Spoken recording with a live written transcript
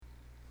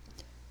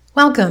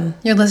Welcome.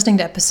 You're listening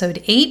to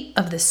episode 8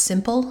 of the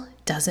Simple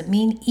Doesn't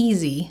Mean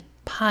Easy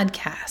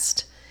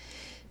podcast.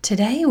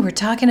 Today we're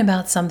talking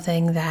about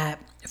something that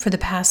for the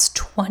past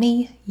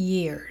 20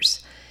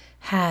 years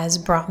has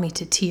brought me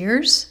to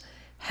tears,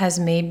 has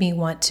made me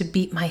want to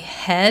beat my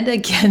head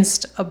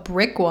against a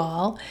brick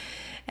wall,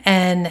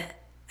 and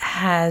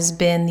has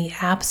been the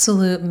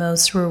absolute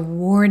most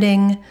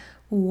rewarding,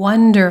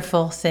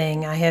 wonderful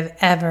thing I have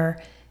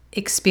ever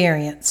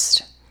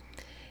experienced.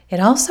 It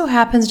also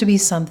happens to be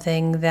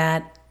something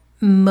that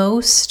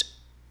most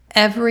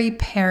every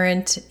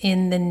parent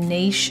in the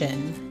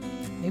nation,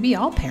 maybe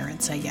all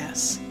parents, I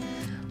guess,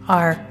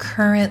 are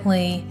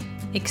currently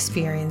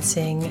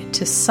experiencing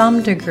to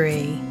some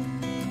degree.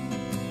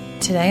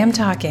 Today I'm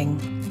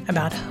talking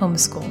about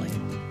homeschooling.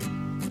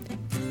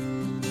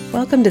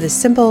 Welcome to the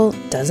Simple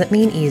Doesn't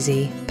Mean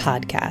Easy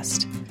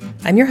podcast.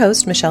 I'm your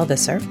host, Michelle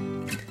Visser.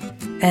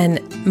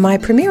 And my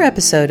premiere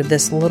episode of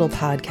this little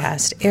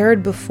podcast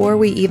aired before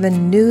we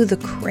even knew the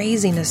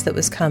craziness that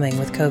was coming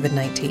with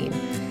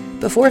COVID-19,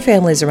 before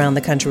families around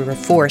the country were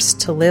forced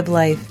to live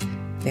life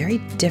very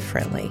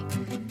differently,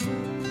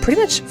 pretty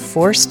much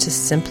forced to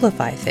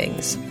simplify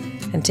things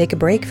and take a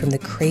break from the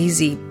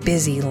crazy,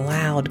 busy,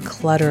 loud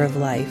clutter of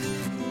life,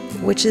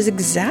 which is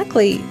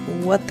exactly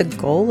what the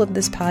goal of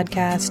this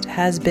podcast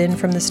has been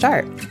from the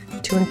start,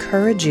 to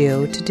encourage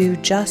you to do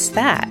just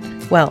that.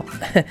 Well,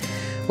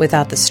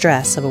 without the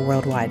stress of a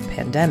worldwide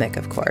pandemic,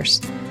 of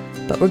course.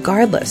 But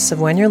regardless of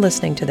when you're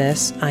listening to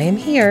this, I am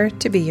here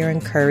to be your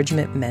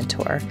encouragement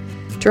mentor,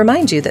 to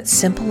remind you that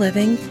simple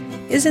living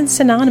isn't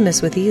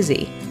synonymous with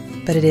easy,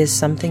 but it is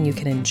something you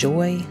can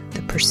enjoy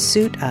the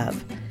pursuit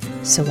of.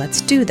 So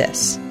let's do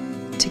this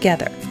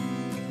together.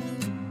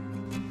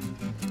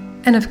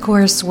 And of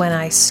course, when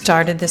I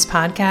started this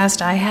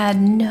podcast, I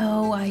had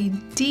no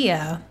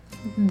idea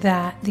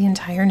that the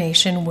entire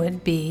nation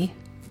would be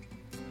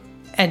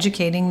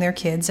educating their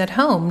kids at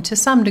home to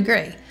some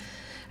degree.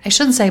 I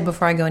should say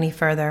before I go any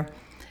further,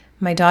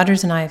 my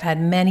daughters and I have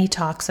had many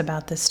talks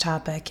about this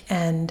topic,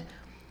 and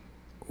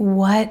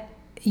what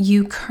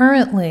you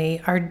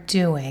currently are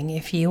doing,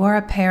 if you are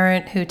a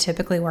parent who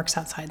typically works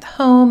outside the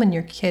home and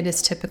your kid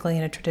is typically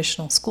in a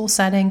traditional school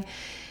setting,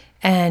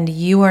 and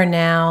you are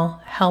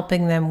now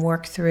helping them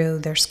work through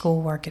their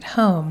schoolwork at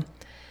home,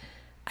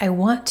 I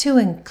want to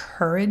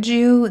encourage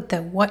you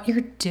that what you're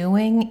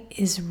doing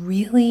is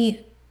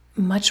really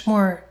much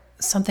more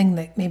something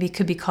that maybe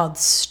could be called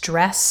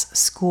stress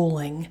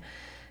schooling.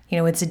 You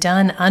know, it's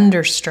done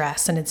under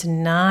stress, and it's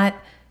not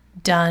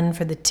done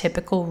for the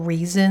typical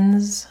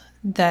reasons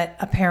that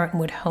a parent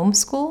would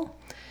homeschool.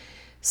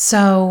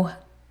 So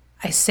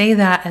I say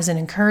that as an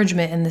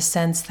encouragement in the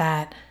sense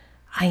that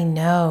I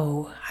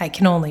know, I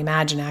can only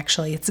imagine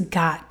actually, it's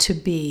got to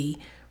be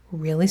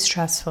really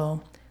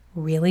stressful,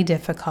 really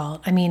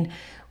difficult. I mean,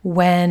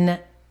 when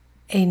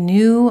a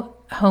new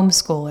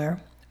homeschooler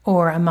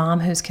or a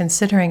mom who's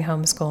considering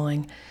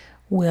homeschooling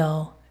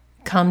will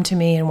come to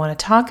me and want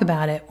to talk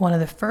about it, one of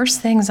the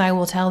first things I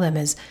will tell them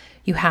is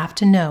you have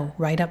to know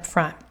right up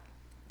front.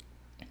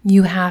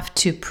 You have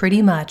to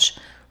pretty much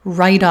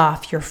write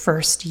off your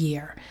first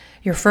year.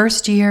 Your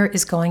first year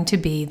is going to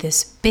be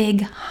this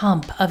big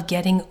hump of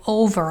getting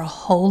over a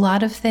whole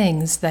lot of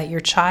things that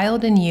your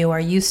child and you are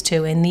used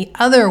to in the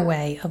other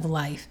way of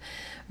life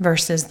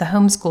versus the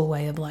homeschool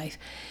way of life.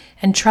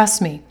 And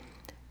trust me,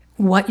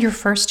 what your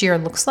first year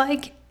looks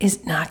like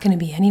is not going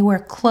to be anywhere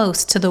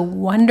close to the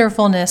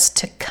wonderfulness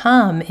to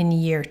come in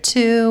year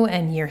 2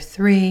 and year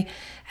 3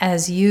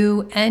 as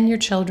you and your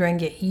children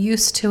get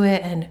used to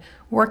it and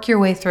work your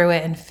way through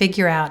it and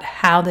figure out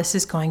how this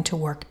is going to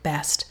work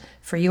best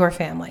for your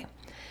family.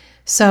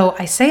 So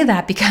I say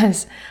that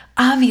because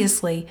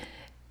obviously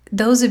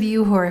those of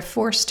you who are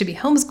forced to be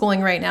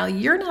homeschooling right now,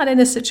 you're not in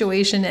a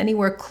situation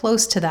anywhere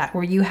close to that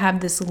where you have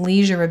this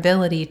leisure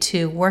ability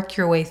to work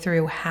your way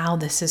through how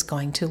this is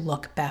going to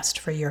look best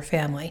for your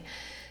family.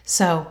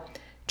 So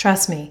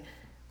trust me,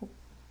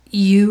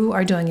 you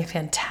are doing a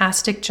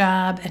fantastic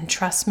job, and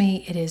trust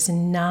me, it is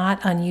not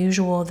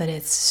unusual that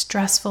it's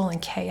stressful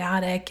and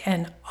chaotic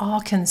and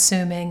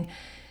all-consuming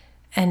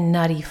and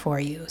nutty for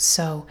you.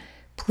 So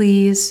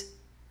please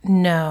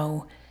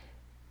know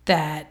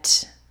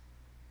that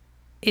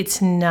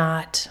it's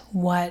not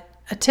what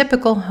a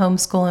typical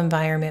homeschool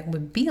environment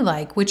would be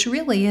like, which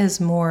really is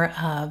more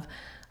of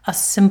a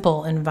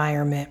simple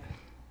environment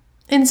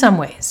in some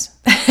ways,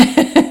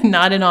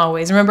 not in all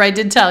ways. Remember, I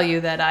did tell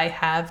you that I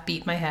have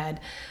beat my head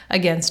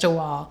against a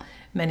wall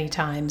many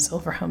times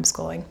over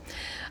homeschooling.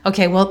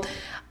 Okay, well,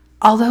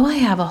 although I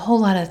have a whole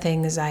lot of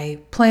things I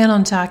plan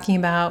on talking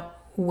about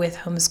with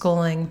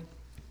homeschooling,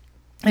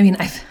 I mean,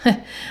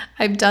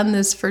 I've done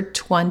this for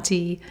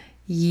 20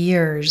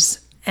 years.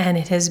 And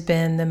it has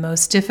been the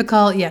most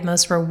difficult yet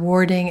most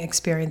rewarding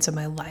experience of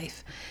my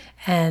life.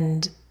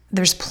 And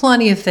there's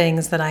plenty of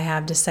things that I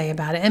have to say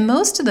about it. And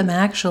most of them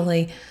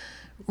actually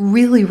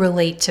really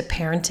relate to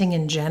parenting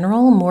in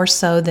general, more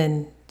so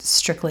than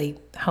strictly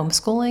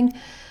homeschooling.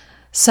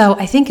 So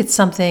I think it's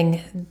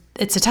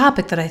a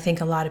topic that I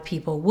think a lot of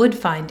people would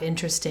find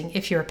interesting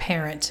if you're a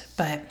parent.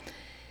 But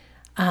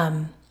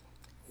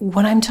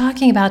What I'm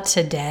talking about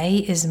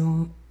today is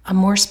a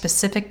more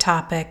specific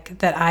topic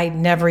that I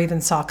never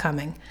even saw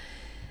coming.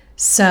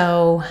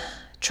 So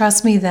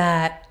trust me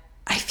that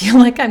I feel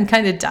like I'm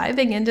kind of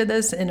diving into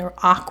this in an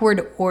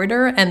awkward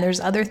order, and there's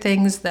other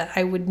things that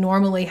I would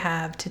normally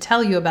have to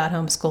tell you about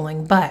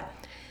homeschooling. But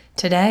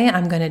today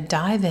I'm going to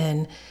dive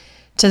in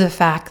to the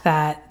fact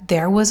that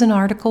there was an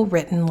article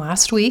written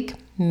last week.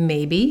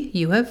 Maybe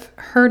you have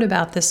heard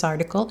about this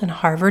article in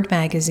Harvard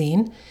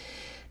Magazine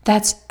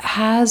that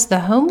has the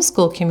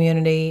homeschool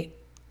community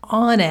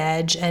on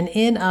edge and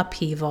in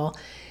upheaval,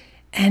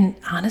 and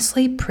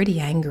honestly pretty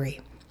angry,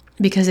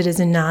 because it is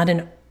not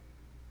an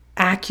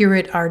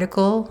accurate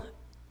article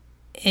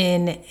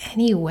in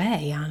any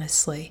way,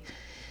 honestly.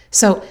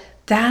 So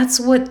that's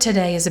what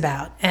today is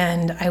about,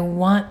 and I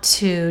want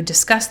to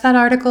discuss that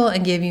article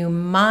and give you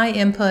my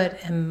input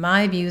and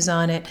my views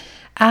on it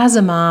as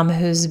a mom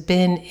who's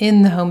been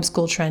in the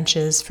homeschool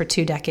trenches for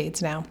 2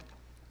 decades now.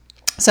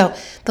 So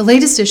the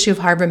latest issue of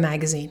Harvard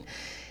Magazine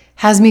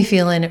has me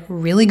feeling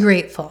really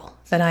grateful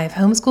that I have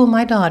homeschooled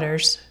my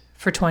daughters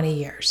for 20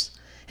 years.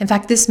 In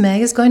fact, this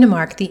May is going to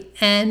mark the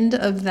end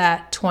of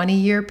that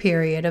 20-year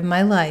period of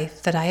my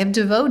life that I have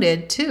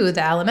devoted to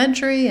the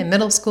elementary and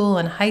middle school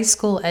and high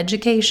school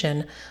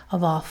education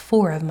of all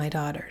 4 of my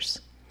daughters.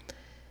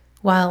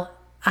 While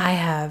I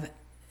have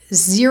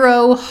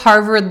 0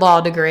 Harvard law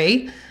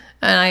degree,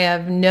 and I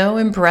have no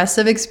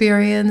impressive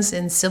experience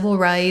in civil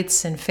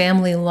rights and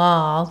family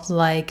law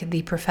like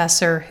the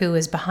professor who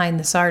is behind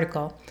this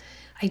article,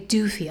 I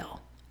do feel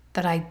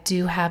that I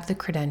do have the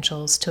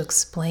credentials to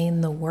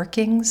explain the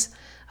workings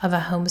of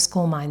a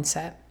homeschool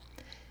mindset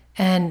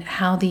and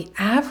how the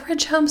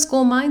average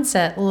homeschool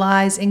mindset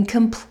lies in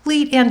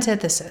complete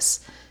antithesis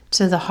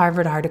to the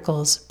Harvard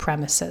article's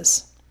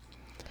premises.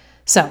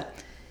 So,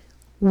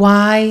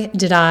 why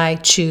did I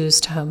choose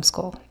to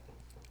homeschool?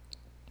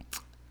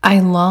 I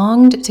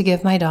longed to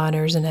give my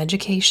daughters an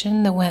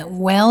education that went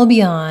well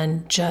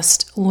beyond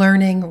just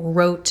learning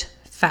rote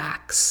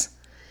facts,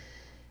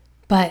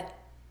 but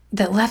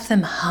that left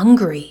them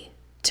hungry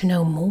to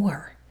know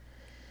more.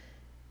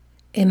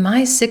 In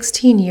my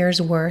 16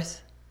 years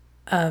worth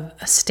of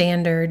a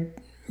standard,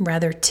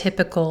 rather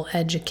typical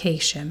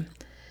education,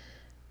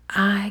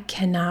 I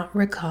cannot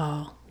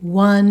recall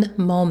one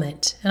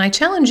moment, and I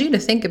challenge you to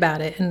think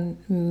about it,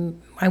 and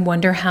I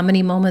wonder how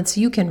many moments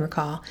you can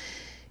recall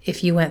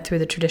if you went through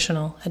the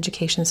traditional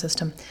education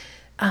system.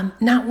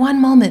 Not one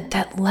moment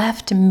that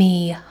left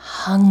me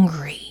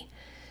hungry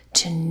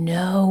to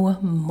know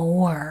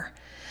more.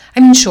 I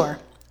mean, sure,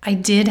 I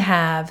did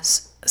have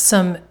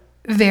some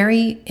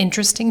very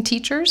interesting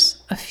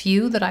teachers, a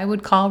few that I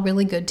would call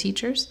really good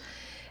teachers,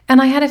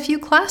 and I had a few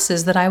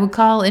classes that I would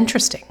call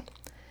interesting,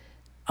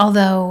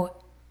 although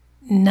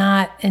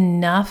not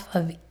enough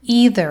of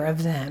either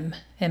of them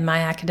in my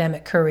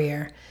academic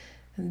career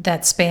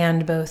that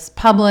spanned both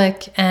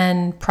public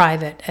and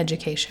private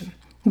education.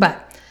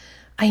 But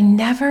I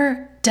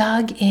never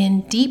dug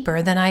in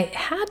deeper than I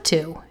had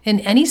to in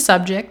any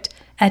subject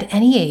at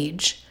any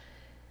age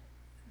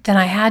than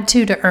I had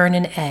to earn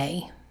an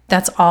A.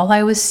 That's all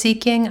I was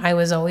seeking. I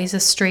was always a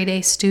straight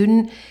A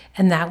student,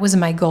 and that was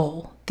my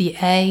goal, the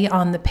A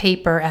on the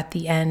paper at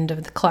the end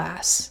of the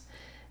class.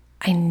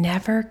 I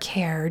never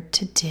cared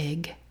to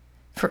dig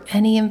for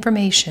any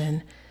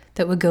information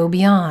that would go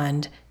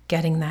beyond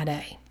getting that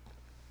A.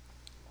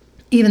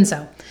 Even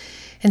so,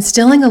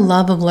 instilling a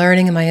love of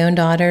learning in my own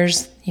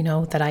daughters,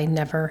 that I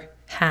never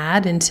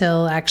had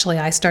until actually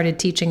I started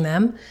teaching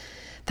them,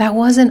 that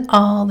wasn't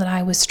all that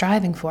I was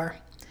striving for,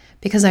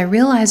 because I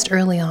realized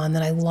early on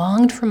that I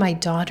longed for my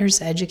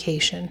daughter's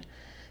education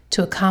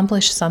to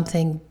accomplish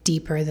something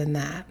deeper than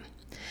that.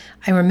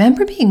 I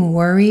remember being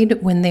worried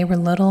when they were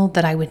little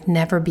that I would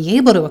never be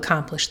able to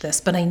accomplish this,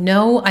 but I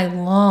know I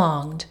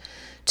longed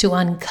to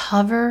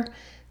uncover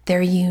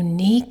their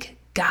unique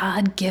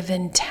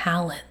God-given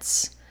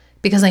talents,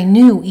 because I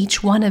knew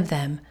each one of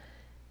them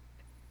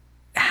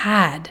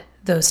had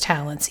those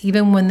talents.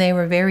 Even when they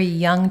were very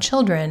young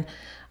children,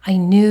 I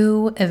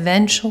knew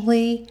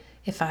eventually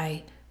if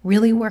I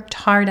really worked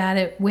hard at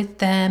it with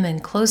them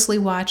and closely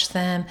watched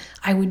them,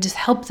 I would just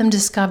help them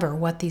discover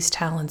what these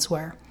talents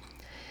were.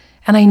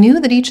 And I knew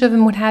that each of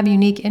them would have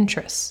unique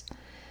interests.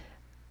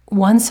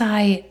 Once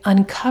I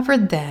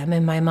uncovered them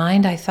in my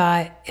mind, I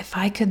thought if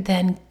I could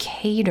then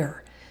cater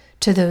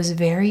to those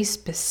very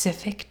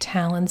specific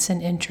talents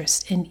and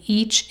interests in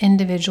each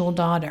individual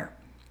daughter,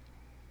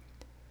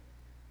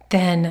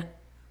 then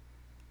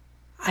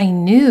I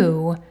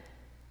knew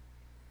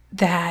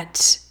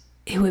that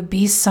it would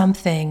be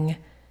something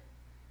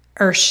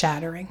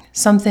earth-shattering,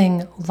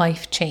 something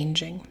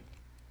life-changing.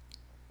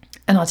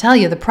 And I'll tell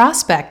you, the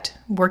prospect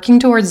working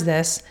towards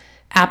this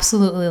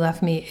absolutely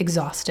left me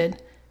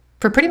exhausted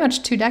for pretty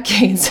much 2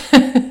 decades.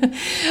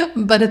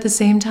 But at the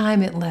same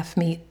time, it left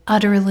me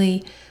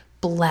utterly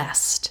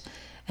blessed.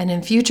 And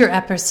in future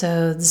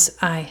episodes,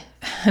 I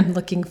am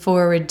looking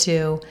forward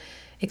to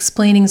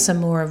explaining some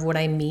more of what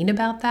I mean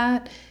about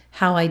that,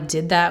 how I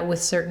did that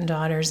with certain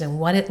daughters and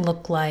what it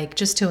looked like,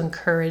 just to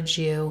encourage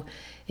you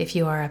if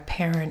you are a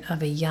parent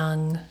of a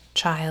young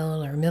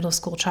child or middle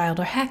school child,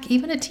 or heck,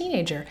 even a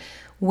teenager,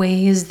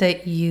 ways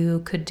that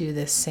you could do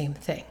this same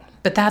thing.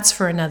 But that's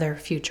for another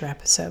future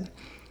episode.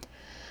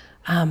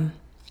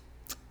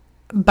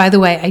 By the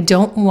way, I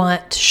don't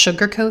want to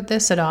sugarcoat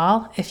this at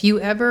all. If you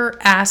ever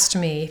asked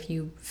me, if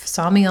you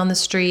saw me on the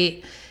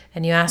street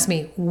and you asked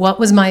me what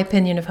was my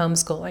opinion of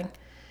homeschooling,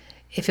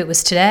 if it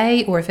was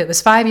today or if it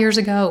was 5 years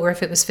ago or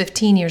if it was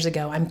 15 years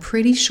ago, I'm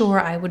pretty sure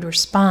I would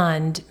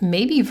respond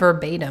maybe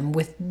verbatim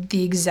with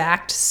the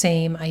exact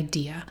same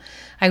idea.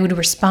 I would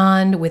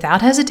respond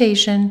without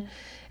hesitation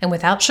and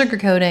without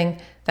sugarcoating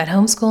that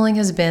homeschooling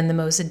has been the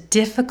most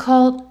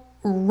difficult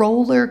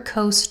roller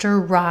coaster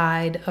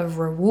ride of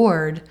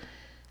reward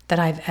that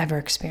I've ever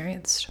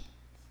experienced.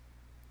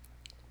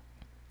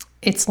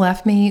 It's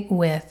left me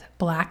with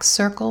black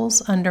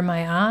circles under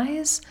my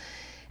eyes,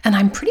 and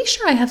I'm pretty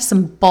sure I have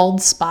some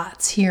bald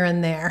spots here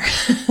and there,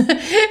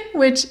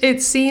 which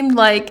it seemed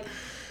like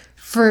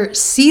for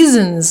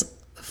seasons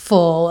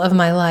full of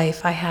my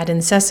life, I had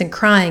incessant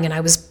crying and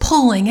I was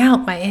pulling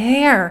out my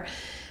hair.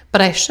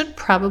 But I should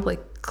probably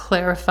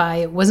clarify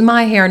it was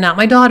my hair, not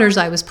my daughter's,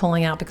 I was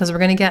pulling out, because we're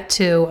going to get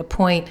to a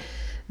point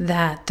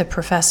that the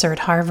professor at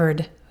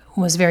Harvard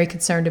was very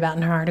concerned about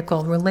in her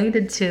article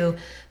related to,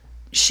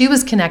 she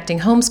was connecting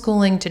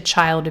homeschooling to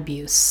child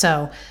abuse.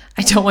 So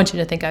I don't want you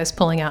to think I was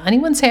pulling out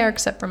anyone's hair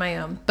except for my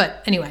own.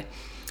 But anyway,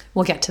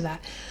 we'll get to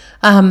that.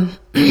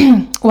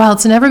 While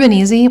it's never been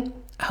easy,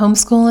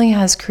 homeschooling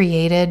has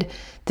created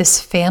this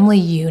family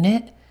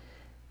unit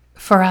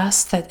for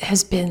us that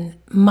has been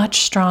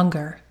much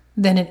stronger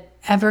than it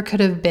ever could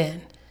have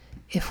been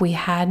if we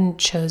hadn't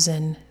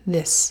chosen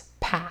this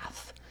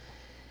path.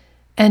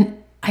 And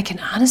I can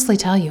honestly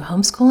tell you,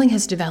 homeschooling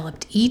has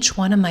developed each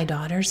one of my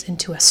daughters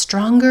into a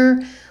stronger,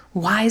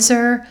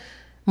 wiser,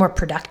 more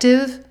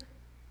productive,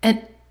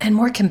 and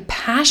more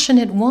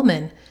compassionate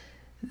woman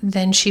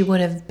than she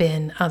would have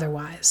been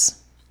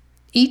otherwise.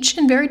 Each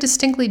in very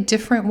distinctly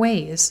different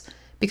ways,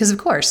 because of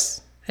course,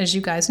 as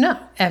you guys know,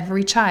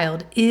 every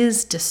child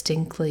is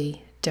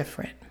distinctly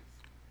different.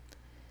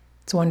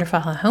 It's wonderful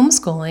how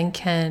homeschooling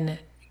can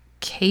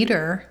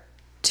cater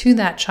to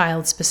that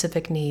child's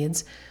specific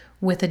needs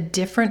with a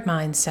different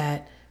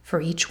mindset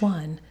for each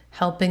one,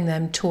 helping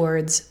them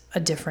towards a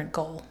different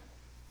goal.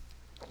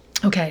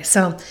 Okay,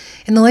 so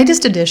in the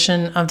latest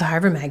edition of the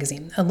Harvard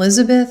Magazine,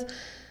 Elizabeth,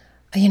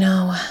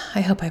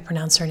 I hope I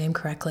pronounce her name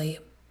correctly,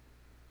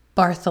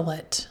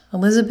 Elizabeth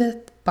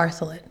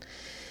Bartholet,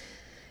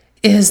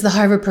 is the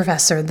Harvard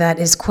professor that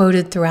is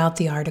quoted throughout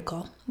the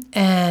article.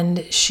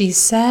 And she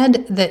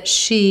said that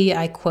she,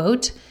 I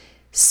quote,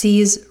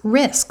 sees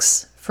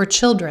risks for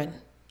children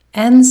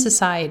and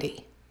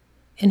society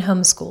in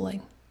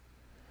homeschooling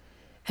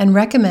and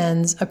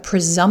recommends a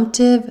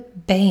presumptive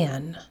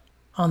ban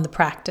on the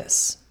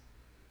practice.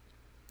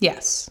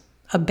 Yes,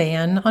 a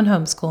ban on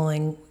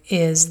homeschooling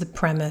is the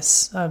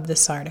premise of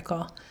this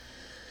article.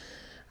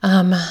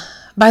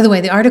 By the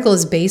way, the article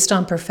is based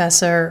on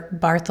Professor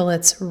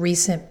Bartholet's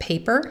recent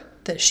paper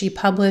that she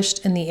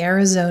published in the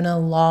Arizona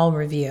Law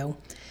Review.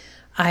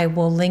 I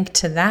will link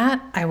to that.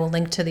 I will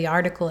link to the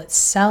article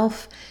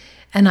itself,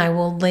 and I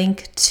will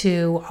link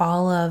to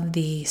all of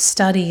the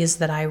studies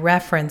that I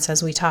reference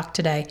as we talk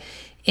today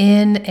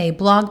in a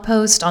blog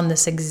post on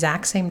this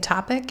exact same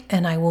topic,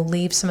 and I will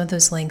leave some of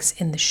those links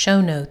in the show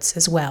notes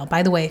as well.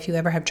 By the way, if you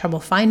ever have trouble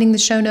finding the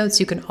show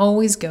notes, you can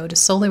always go to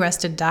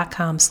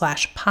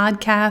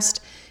soulyrested.com/podcast.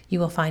 You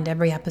will find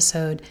every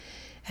episode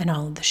and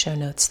all of the show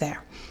notes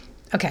there.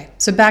 Okay,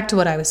 so back to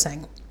what I was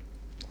saying.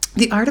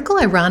 The article,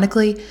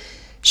 ironically,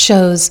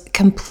 shows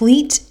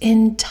complete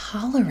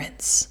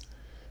intolerance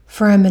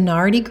for a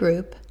minority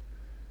group,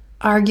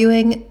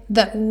 arguing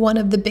that one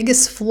of the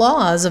biggest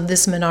flaws of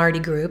this minority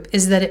group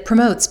is that it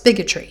promotes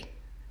bigotry.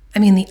 I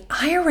mean, the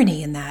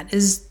irony in that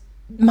is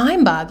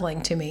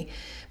mind-boggling to me.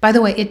 By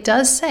the way, it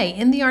does say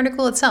in the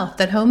article itself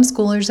that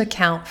homeschoolers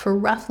account for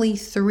roughly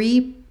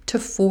 3 to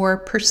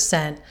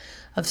 4%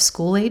 of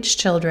school-aged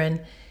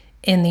children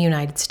in the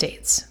United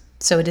States.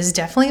 So it is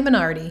definitely a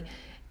minority,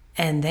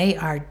 and they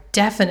are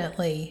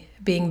definitely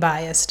being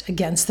biased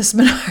against this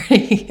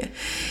minority.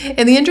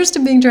 In the interest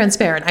of being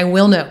transparent, I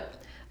will note,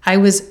 I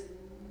was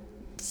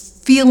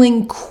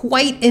feeling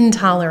quite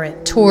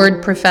intolerant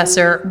toward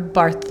Professor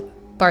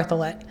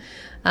Bartholet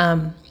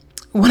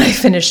when I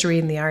finished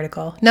reading the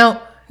article.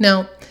 Now,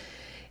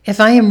 if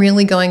I am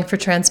really going for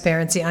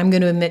transparency, I'm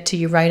going to admit to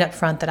you right up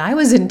front that I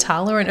was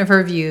intolerant of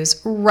her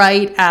views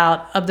right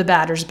out of the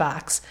batter's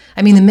box.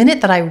 I mean, the minute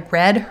that I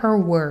read her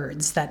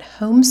words that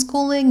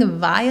homeschooling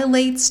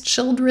violates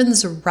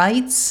children's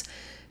rights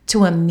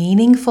to a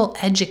meaningful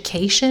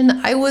education,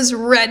 I was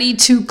ready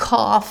to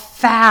call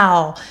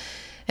foul.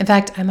 In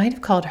fact, I might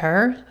have called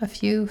her a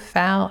few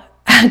foul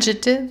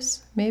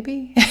adjectives,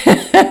 maybe.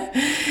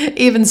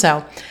 Even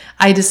so,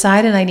 I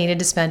decided I needed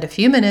to spend a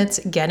few minutes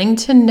getting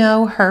to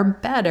know her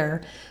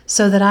better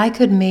so that I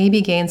could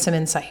maybe gain some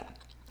insight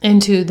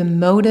into the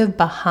motive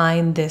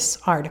behind this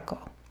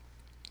article.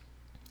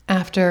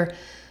 After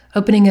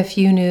opening a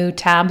few new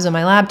tabs on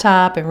my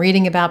laptop and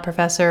reading about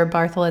Professor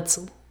Bartholet's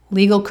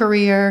legal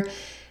career,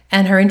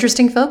 and her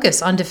interesting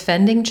focus on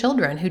defending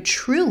children who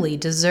truly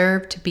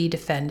deserve to be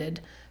defended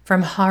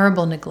from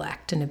horrible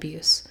neglect and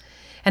abuse.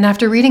 And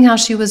after reading how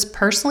she was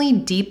personally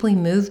deeply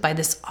moved by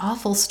this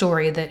awful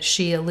story that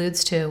she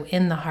alludes to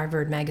in the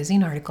Harvard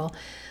Magazine article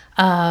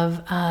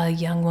of a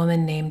young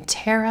woman named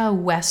Tara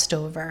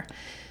Westover.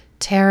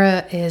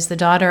 Tara is the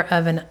daughter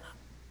of an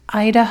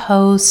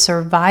Idaho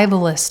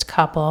survivalist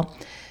couple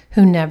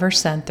who never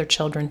sent their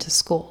children to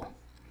school.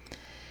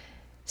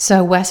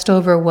 So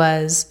Westover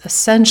was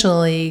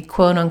essentially,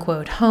 quote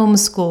unquote,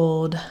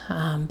 homeschooled,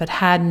 but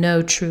had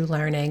no true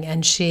learning.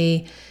 And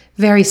she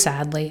very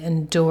sadly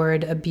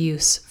endured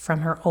abuse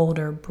from her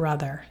older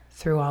brother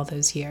through all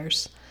those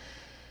years.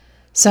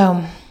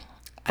 So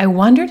I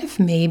wondered if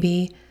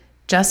maybe,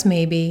 just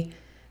maybe,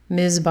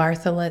 Ms.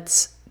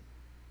 Bartholet's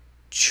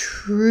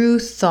true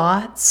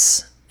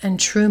thoughts and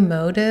true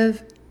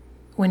motive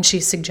when she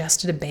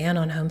suggested a ban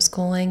on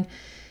homeschooling,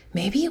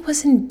 maybe it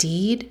was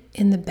indeed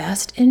in the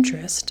best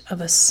interest of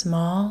a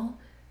small,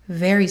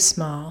 very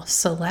small,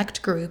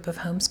 select group of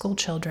homeschool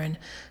children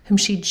whom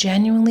she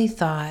genuinely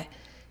thought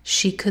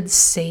she could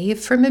save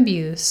from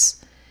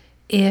abuse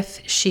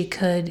if she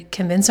could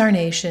convince our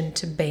nation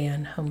to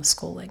ban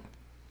homeschooling.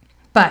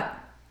 But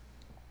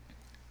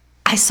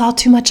I saw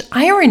too much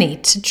irony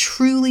to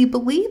truly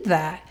believe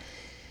that.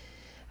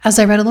 As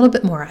I read a little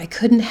bit more, I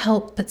couldn't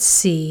help but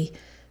see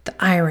the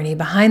irony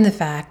behind the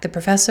fact that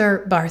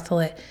Professor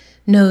Bartholet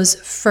knows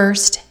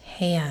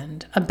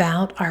firsthand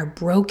about our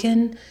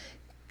broken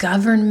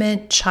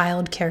government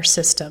childcare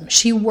system.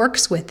 She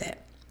works with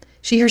it.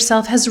 She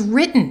herself has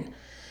written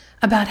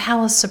about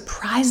how a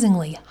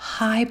surprisingly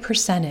high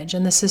percentage,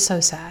 and this is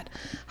so sad,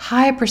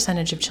 high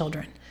percentage of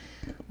children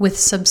with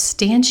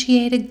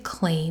substantiated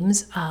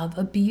claims of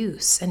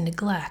abuse and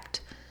neglect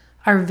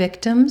are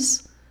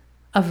victims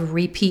of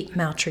repeat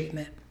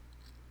maltreatment.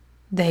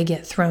 They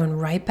get thrown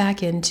right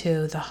back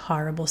into the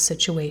horrible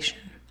situation.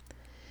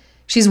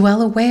 She's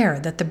well aware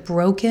that the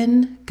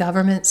broken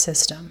government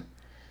system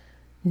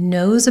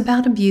knows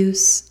about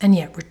abuse and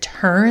yet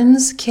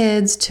returns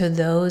kids to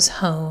those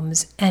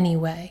homes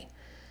anyway.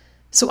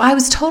 So I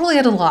was totally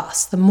at a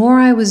loss. The more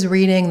I was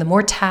reading, the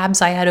more tabs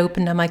I had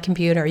opened on my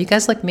computer. Are you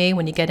guys like me?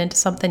 When you get into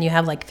something, you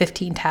have like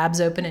 15 tabs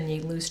open and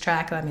you lose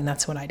track? I mean,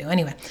 that's what I do.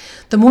 Anyway,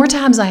 the more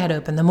tabs I had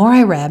open, the more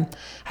I read,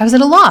 I was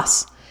at a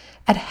loss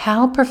at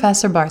how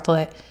Professor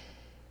Bartholet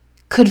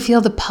could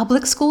feel the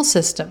public school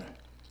system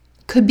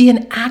could be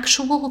an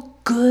actual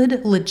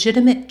good,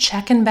 legitimate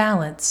check and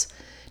balance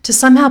to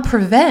somehow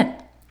prevent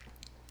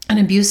an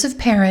abusive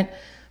parent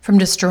from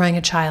destroying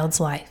a child's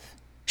life.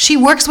 She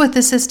works with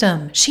the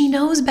system. She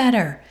knows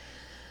better.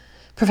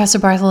 Professor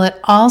Bartholet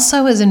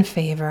also is in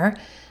favor,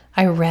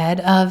 I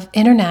read, of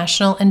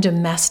international and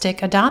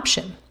domestic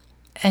adoption.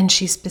 And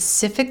she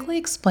specifically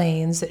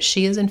explains that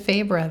she is in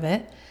favor of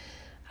it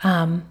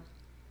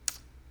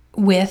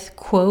with,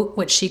 quote,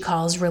 what she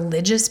calls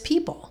religious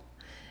people,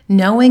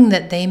 knowing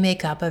that they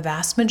make up a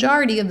vast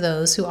majority of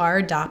those who are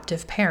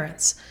adoptive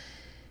parents.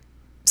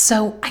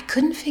 So I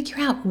couldn't figure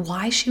out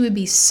why she would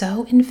be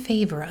so in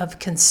favor of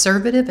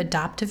conservative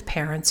adoptive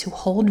parents who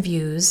hold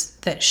views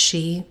that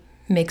she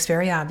makes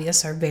very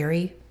obvious are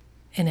very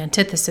in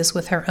antithesis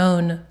with her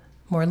own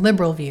more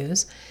liberal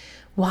views,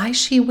 why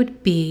she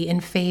would be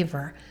in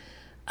favor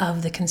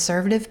of the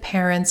conservative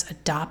parents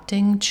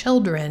adopting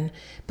children,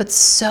 but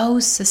so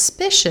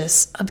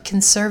suspicious of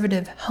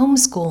conservative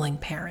homeschooling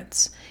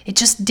parents. It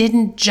just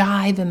didn't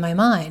jive in my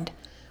mind.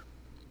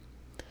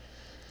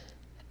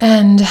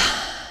 And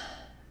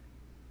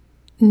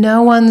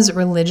no one's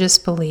religious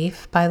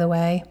belief, by the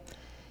way,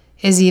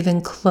 is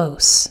even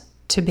close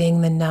to being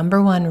the number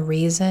one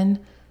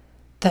reason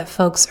that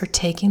folks are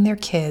taking their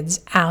kids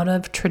out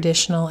of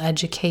traditional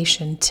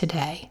education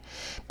today.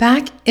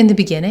 Back in the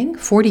beginning,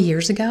 40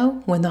 years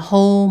ago, when the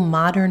whole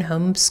modern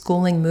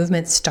homeschooling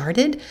movement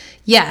started,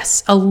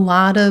 yes, a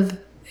lot of,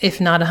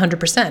 if not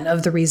 100%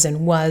 of the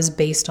reason was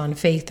based on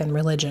faith and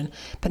religion,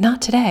 but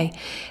not today.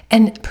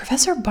 And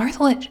Professor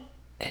Bartholet,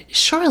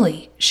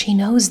 surely she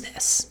knows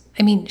this.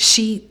 I mean,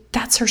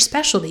 that's her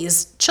specialty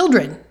is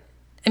children.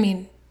 I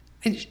mean,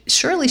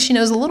 surely she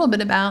knows a little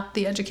bit about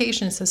the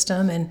education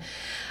system and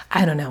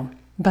I don't know,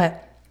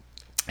 but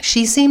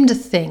she seemed to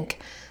think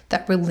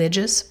that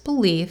religious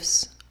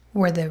beliefs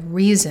were the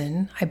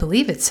reason, I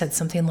believe it said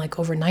something like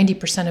over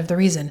 90% of the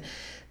reason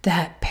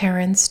that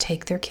parents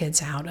take their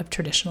kids out of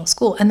traditional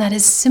school. And that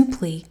is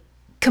simply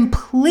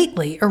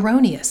completely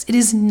erroneous. It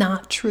is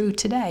not true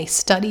today.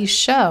 Studies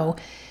show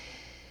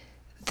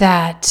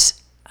that,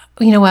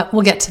 you know what,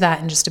 we'll get to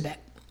that in just a bit.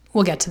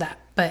 We'll get to that.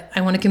 But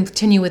I want to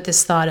continue with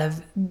this thought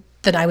of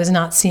that I was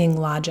not seeing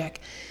logic.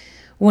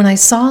 When I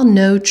saw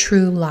no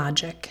true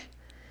logic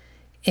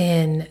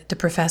in the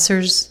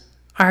professor's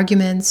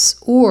arguments,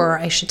 or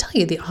I should tell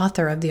you the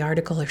author of the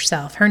article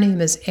herself, her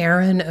name is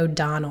Erin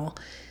O'Donnell,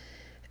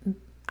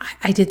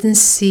 I didn't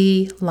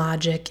see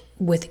logic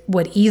with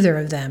what either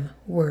of them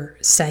were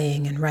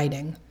saying and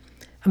writing.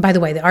 And by the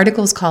way, the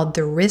article is called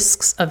The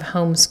Risks of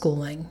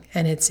Homeschooling,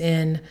 and it's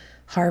in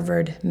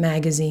Harvard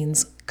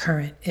Magazine's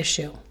current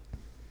issue.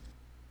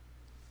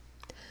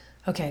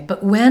 Okay,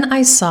 but when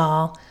I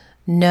saw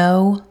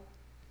no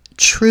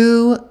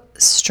true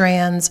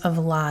strands of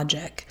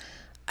logic,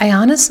 I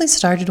honestly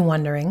started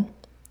wondering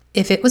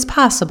if it was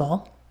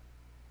possible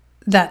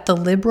that the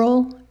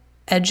liberal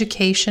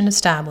education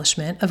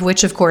establishment, of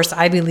which, of course,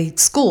 Ivy League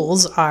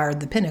schools are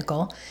the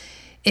pinnacle,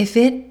 if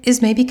it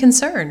is maybe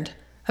concerned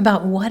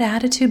about what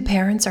attitude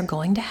parents are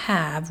going to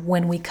have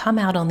when we come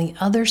out on the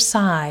other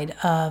side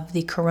of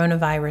the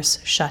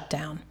coronavirus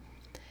shutdown.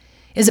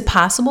 Is it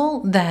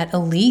possible that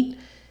elite,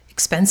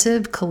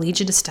 expensive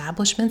collegiate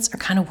establishments are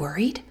kind of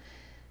worried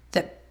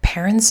that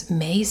parents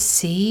may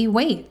see,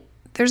 wait,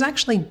 there's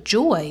actually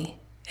joy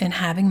in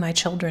having my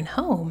children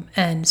home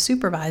and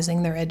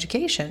supervising their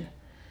education?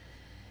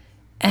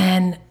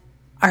 And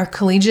are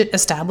collegiate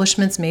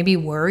establishments maybe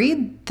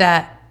worried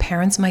that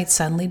parents might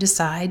suddenly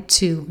decide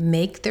to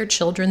make their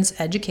children's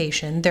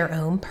education their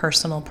own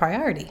personal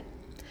priority?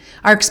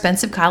 Are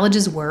expensive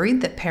colleges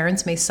worried that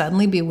parents may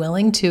suddenly be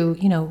willing to,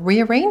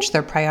 rearrange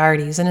their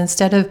priorities, and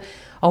instead of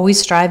always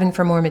striving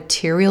for more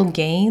material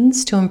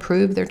gains to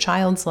improve their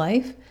child's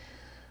life,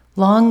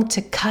 long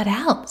to cut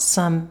out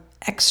some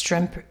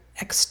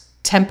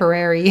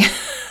extemporary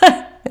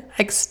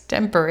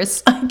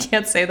extemporis, I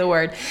can't say the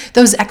word,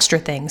 those extra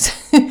things,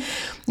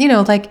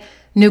 like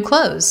new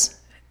clothes.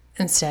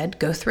 Instead,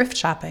 go thrift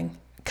shopping,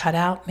 cut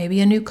out maybe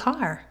a new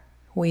car.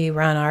 We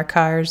run our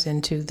cars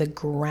into the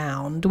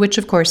ground, which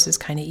of course is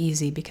kind of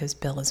easy because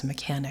Bill is a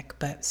mechanic,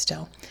 but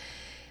still.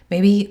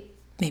 Maybe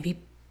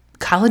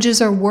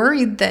colleges are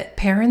worried that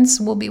parents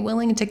will be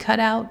willing to cut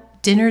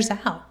out dinners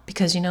out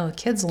because,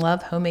 kids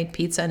love homemade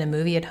pizza and a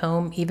movie at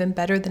home even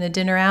better than a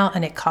dinner out,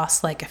 and it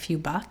costs like a few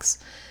bucks.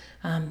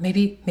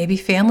 Maybe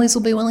families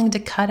will be willing to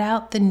cut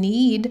out the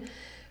need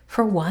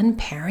for one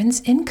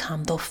parent's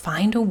income. They'll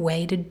find a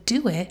way to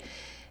do it.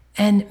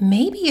 And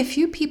maybe a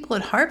few people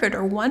at Harvard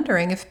are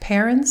wondering if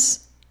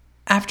parents,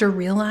 after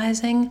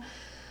realizing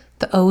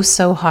the oh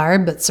so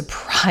hard but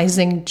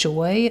surprising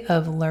joy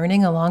of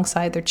learning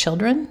alongside their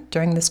children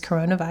during this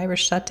coronavirus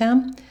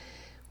shutdown,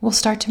 will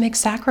start to make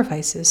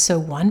sacrifices so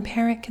one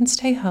parent can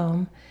stay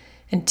home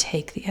and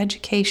take the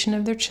education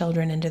of their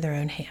children into their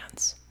own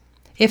hands.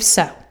 If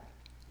so,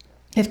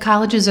 if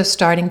colleges are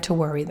starting to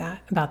worry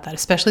about that,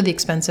 especially the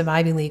expensive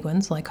Ivy League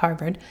ones like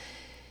Harvard,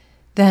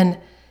 then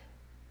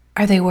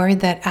are they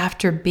worried that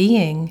after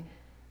being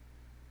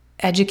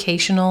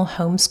educational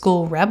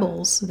homeschool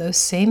rebels, those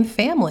same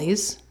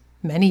families,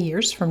 many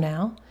years from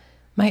now,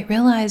 might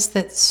realize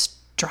that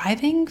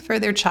striving for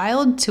their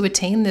child to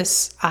attain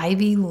this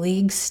Ivy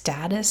League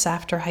status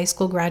after high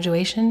school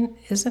graduation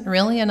isn't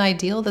really an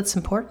ideal that's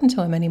important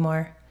to him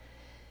anymore?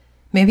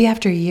 Maybe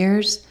after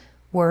years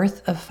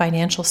worth of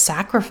financial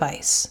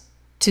sacrifice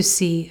to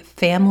see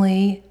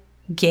family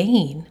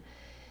gain,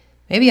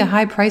 maybe a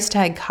high price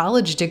tag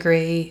college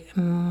degree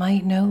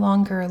might no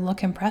longer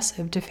look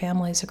impressive to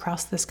families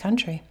across this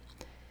country.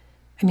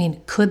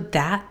 Could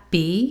that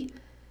be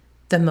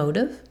the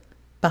motive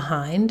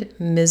behind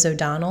Ms.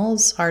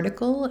 O'Donnell's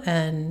article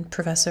and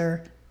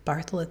Professor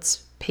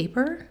Bartholet's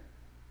paper?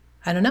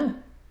 I don't know,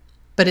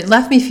 but it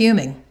left me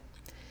fuming.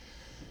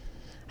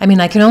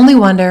 I can only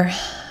wonder,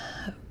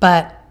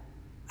 but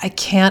I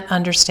can't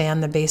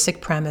understand the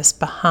basic premise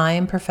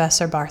behind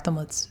Professor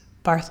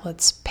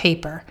Bartholet's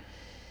paper.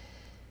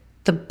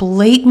 The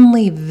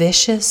blatantly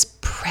vicious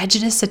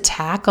prejudice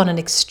attack on an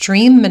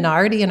extreme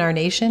minority in our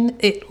nation,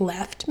 it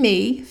left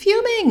me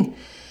fuming.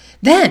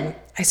 Then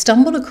I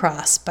stumbled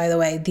across, by the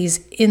way,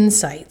 these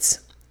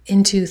insights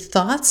into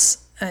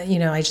thoughts.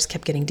 I just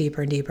kept getting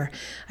deeper and deeper.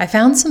 I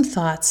found some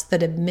thoughts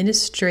that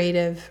admissions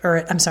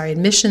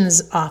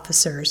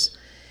officers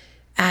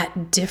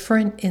at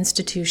different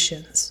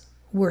institutions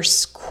were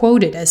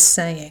quoted as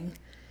saying,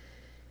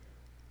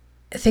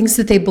 things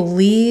that they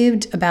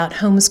believed about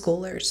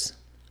homeschoolers.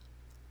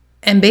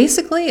 And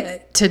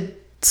basically, to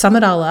sum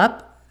it all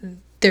up,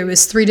 there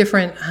was 3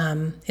 different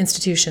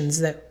institutions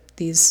that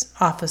these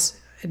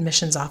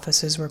admissions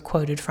officers were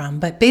quoted from.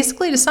 But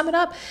basically, to sum it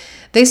up,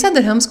 they said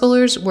that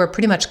homeschoolers were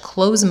pretty much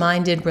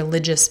close-minded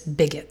religious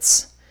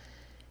bigots.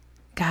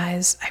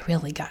 Guys, I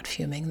really got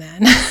fuming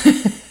then.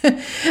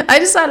 I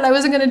decided I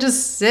wasn't going to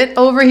just sit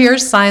over here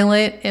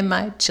silent in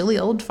my chilly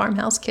old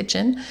farmhouse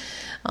kitchen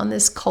on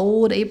this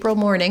cold April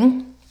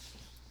morning.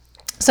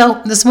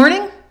 So this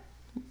morning,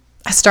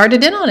 I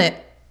started in on it.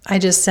 I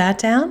just sat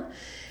down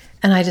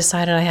and I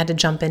decided I had to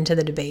jump into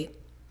the debate.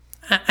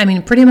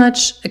 Pretty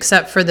much,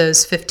 except for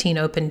those 15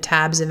 open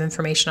tabs of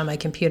information on my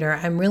computer,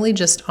 I'm really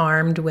just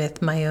armed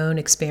with my own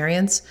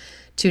experience,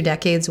 2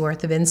 decades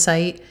worth of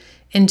insight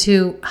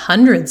into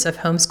hundreds of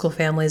homeschool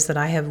families that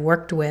I have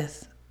worked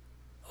with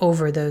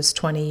over those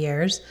 20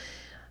 years,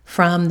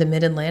 from the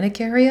Mid-Atlantic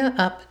area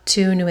up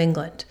to New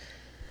England.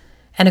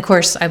 And of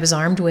course, I was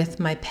armed with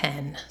my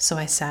pen. So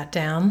I sat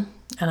down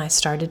and I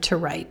started to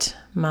write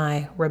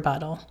my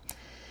rebuttal.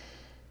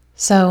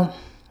 So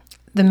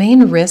the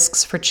main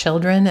risks for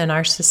children and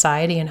our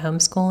society in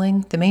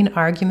homeschooling, the main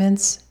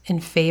arguments in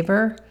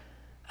favor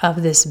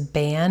of this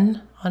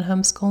ban on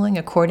homeschooling,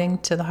 according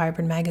to the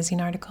Harvard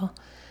Magazine article,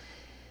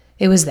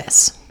 it was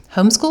this: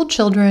 homeschooled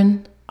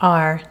children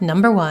are,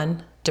 number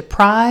one,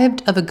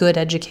 deprived of a good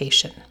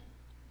education.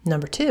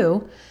 Number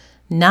two,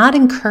 not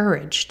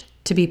encouraged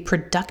to be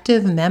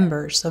productive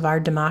members of our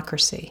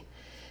democracy.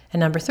 And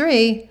number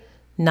three,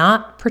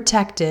 not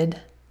protected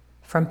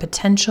from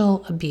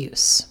potential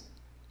abuse.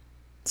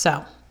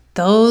 So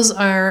those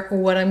are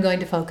what I'm going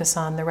to focus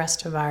on the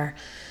rest of our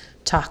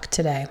talk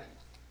today.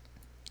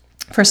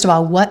 First of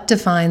all, what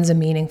defines a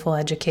meaningful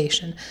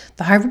education?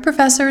 The Harvard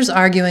professor is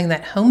arguing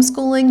that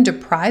homeschooling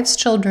deprives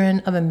children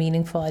of a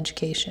meaningful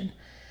education.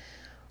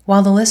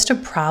 While the list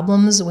of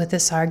problems with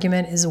this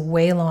argument is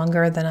way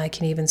longer than I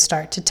can even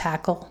start to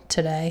tackle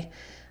today,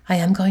 I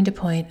am going to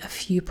point a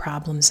few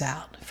problems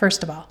out.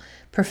 First of all,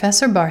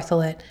 Professor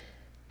Bartholet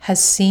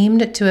has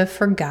seemed to have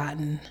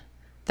forgotten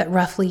that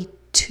roughly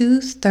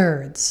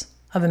 2/3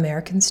 of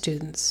American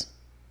students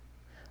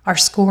are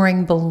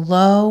scoring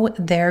below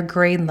their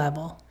grade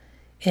level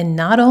in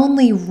not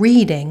only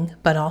reading,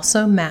 but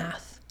also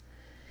math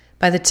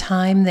by the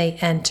time they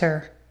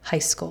enter high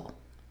school.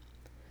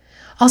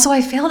 Also,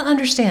 I fail to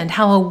understand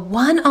how a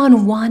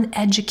one-on-one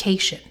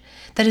education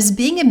that is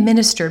being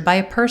administered by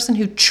a person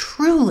who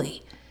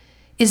truly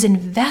is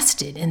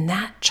invested in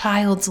that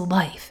child's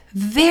life,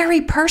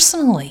 very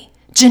personally,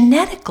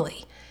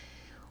 genetically,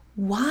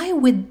 why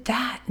would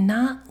that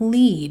not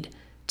lead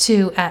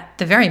to, at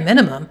the very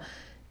minimum,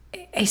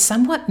 a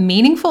somewhat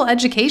meaningful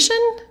education?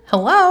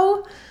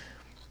 Hello?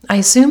 I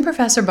assume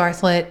Professor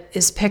Bartholet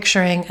is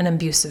picturing an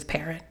abusive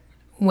parent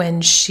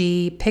when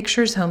she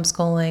pictures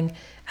homeschooling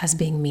as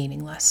being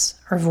meaningless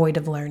or void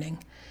of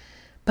learning.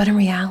 But in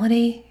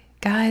reality,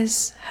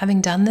 guys,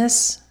 having done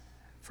this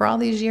for all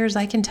these years,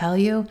 I can tell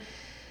you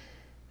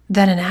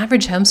that an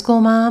average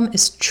homeschool mom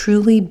is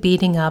truly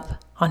beating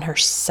up on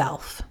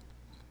herself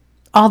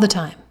all the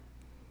time,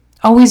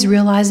 always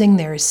realizing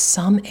there is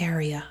some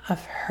area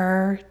of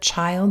her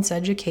child's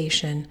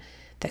education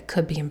that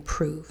could be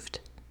improved.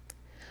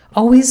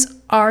 Always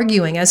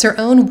arguing as her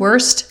own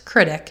worst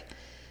critic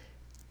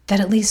that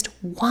at least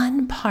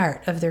one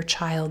part of their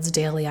child's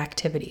daily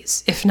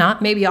activities, if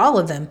not maybe all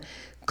of them,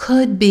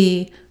 could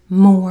be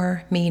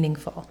more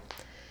meaningful.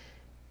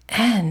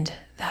 And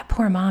that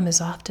poor mom is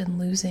often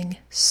losing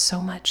so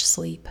much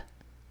sleep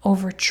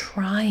over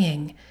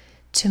trying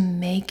to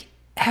make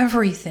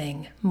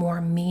everything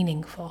more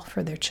meaningful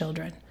for their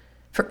children,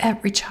 for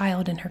every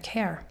child in her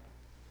care.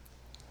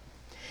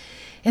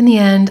 In the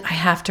end, I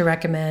have to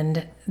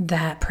recommend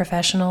that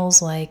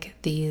professionals like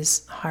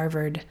these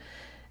Harvard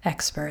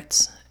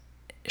experts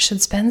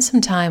should spend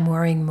some time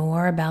worrying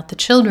more about the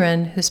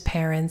children whose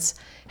parents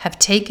have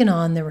taken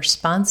on the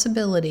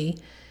responsibility.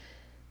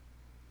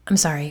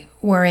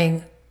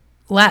 Worrying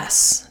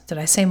less. Did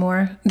I say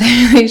more?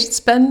 They should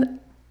spend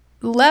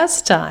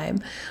less time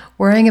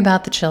worrying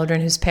about the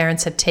children whose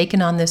parents have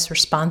taken on this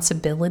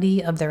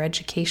responsibility of their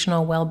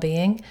educational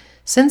well-being,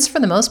 since for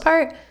the most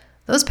part,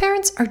 those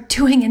parents are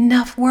doing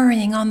enough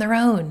worrying on their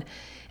own.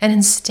 And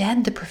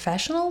instead, the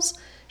professionals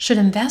should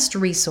invest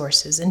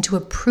resources into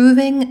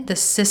improving the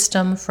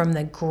system from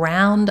the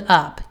ground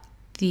up,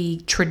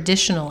 the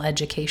traditional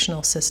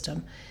educational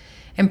system,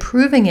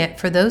 improving it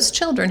for those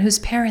children whose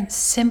parents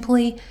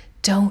simply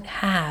don't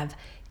have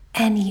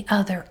any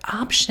other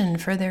option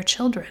for their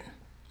children.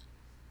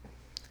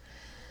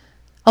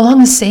 Along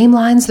the same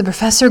lines, the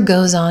professor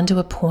goes on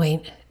to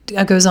point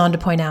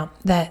out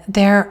that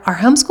there are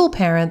homeschool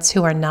parents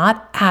who are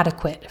not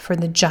adequate for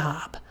the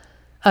job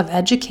of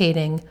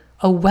educating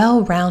a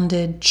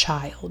well-rounded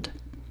child.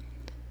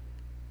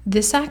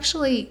 This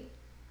actually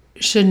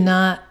should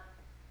not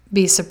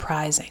be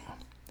surprising,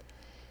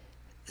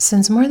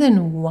 since more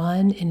than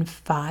 1 in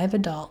 5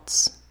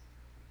 adults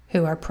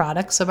who are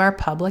products of our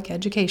public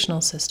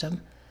educational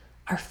system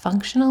are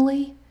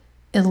functionally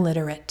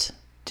illiterate.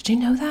 Did you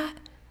know that?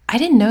 I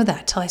didn't know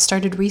that till I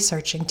started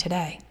researching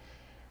today.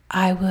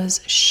 I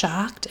was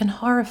shocked and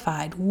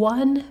horrified.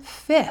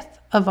 1/5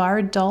 of our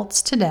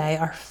adults today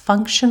are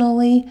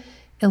functionally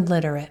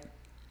illiterate.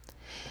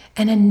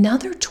 And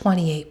another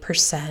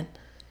 28%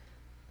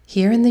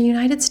 here in the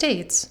United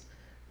States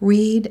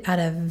read at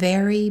a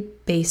very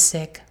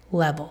basic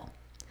level.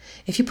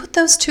 If you put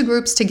those two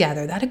groups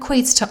together, that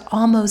equates to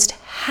almost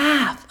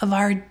half of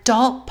our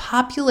adult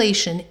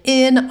population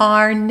in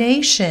our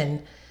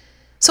nation.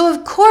 So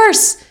of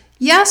course,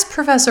 yes,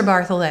 Professor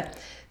Bartholet,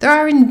 there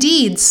are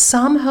indeed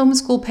some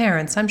homeschool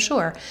parents, I'm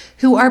sure,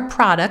 who are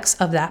products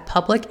of that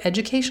public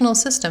educational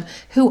system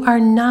who are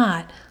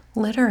not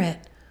literate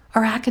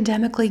or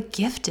academically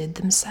gifted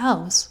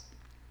themselves.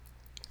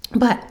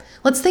 But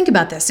let's think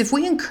about this. If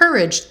we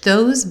encourage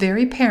those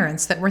very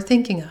parents that we're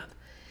thinking of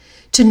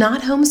to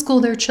not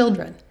homeschool their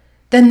children,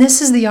 then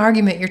this is the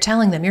argument you're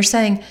telling them. You're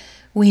saying,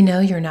 we know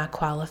you're not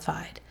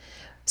qualified,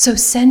 so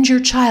send your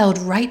child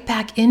right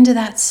back into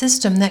that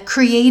system that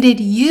created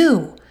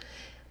you.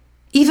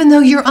 Even though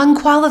you're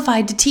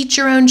unqualified to teach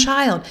your own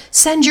child,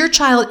 send your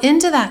child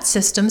into that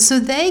system so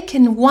they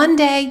can one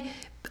day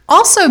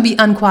also be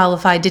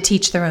unqualified to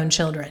teach their own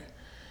children.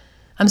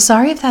 I'm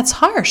sorry if that's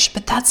harsh,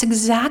 but that's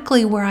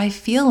exactly where I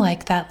feel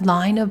like that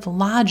line of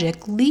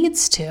logic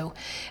leads to.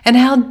 And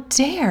how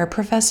dare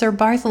Professor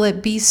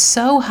Bartholet be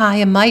so high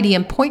and mighty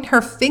and point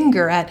her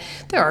finger at,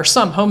 there are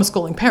some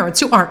homeschooling parents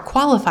who aren't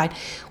qualified.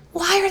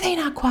 Why are they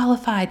not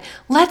qualified?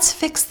 Let's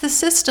fix the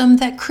system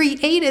that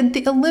created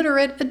the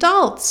illiterate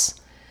adults.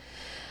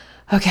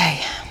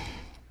 Okay,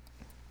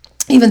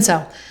 even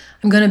so,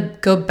 I'm going to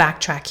go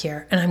backtrack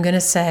here, and I'm going to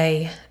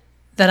say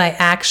that I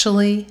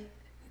actually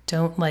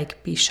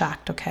don't be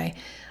shocked, okay?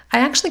 I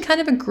actually kind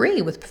of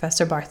agree with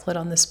Professor Bartholet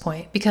on this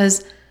point,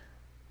 because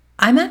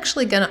I'm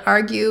actually going to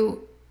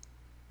argue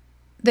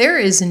there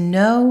is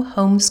no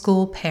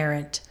homeschool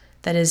parent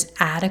that is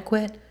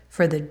adequate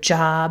for the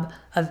job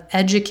of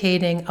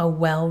educating a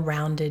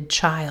well-rounded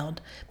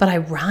child. But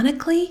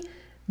ironically,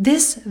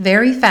 this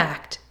very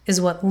fact is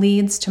what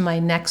leads to my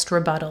next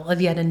rebuttal of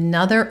yet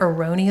another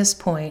erroneous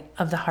point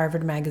of the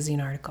Harvard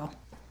Magazine article.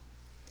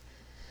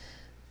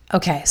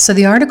 Okay, so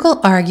the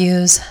article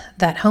argues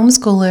that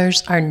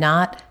homeschoolers are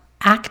not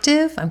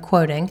active, I'm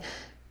quoting,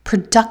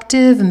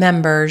 productive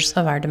members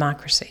of our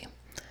democracy.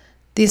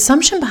 The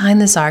assumption behind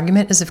this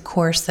argument is, of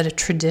course, that a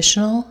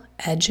traditional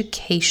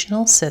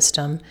educational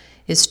system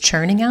is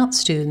churning out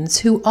students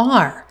who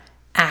are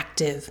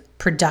active,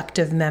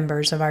 productive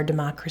members of our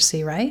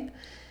democracy, right?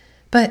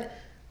 But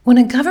when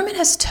a government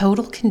has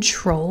total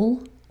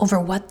control over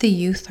what the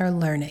youth are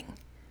learning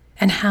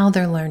and how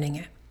they're learning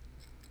it,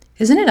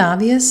 isn't it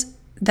obvious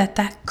that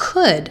that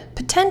could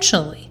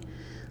potentially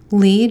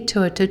lead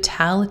to a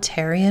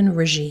totalitarian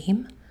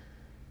regime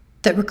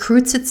that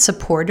recruits its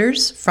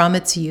supporters from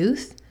its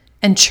youth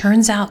and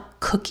churns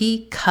out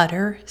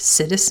cookie-cutter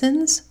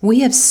citizens? We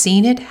have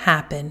seen it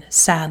happen,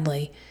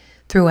 sadly,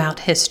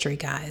 throughout history,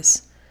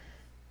 guys.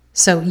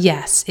 So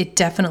yes, it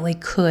definitely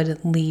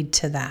could lead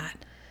to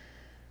that.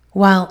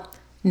 While,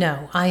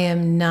 no, I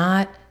am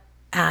not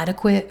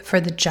adequate for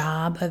the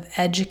job of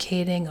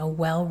educating a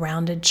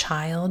well-rounded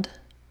child,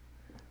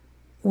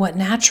 what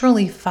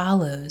naturally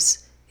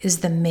follows is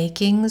the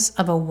makings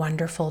of a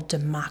wonderful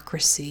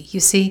democracy. You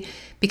see,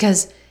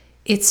 because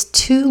it's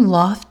too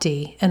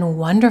lofty and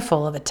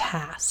wonderful of a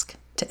task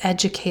to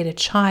educate a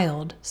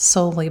child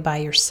solely by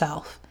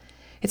yourself.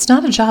 It's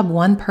not a job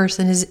one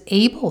person is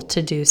able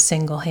to do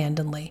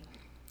single-handedly.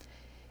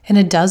 In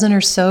a dozen or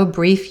so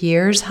brief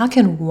years, how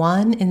can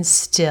one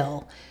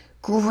instill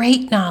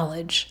great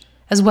knowledge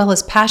as well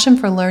as passion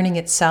for learning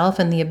itself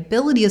and the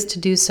ability is to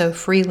do so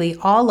freely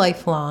all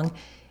lifelong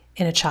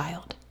in a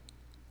child?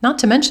 Not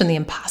to mention the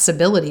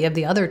impossibility of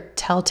the other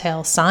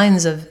telltale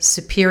signs of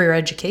superior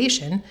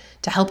education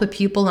to help a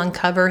pupil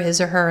uncover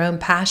his or her own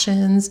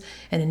passions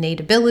and innate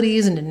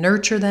abilities and to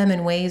nurture them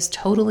in ways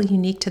totally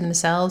unique to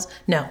themselves.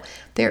 No,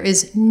 there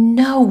is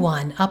no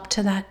one up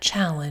to that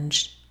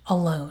challenge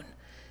alone.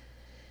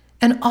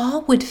 And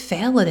all would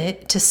fail at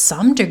it to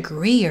some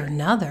degree or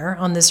another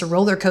on this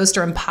roller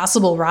coaster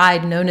impossible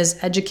ride known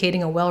as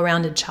educating a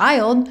well-rounded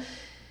child.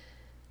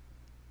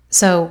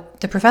 So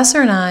the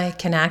professor and I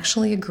can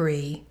actually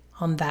agree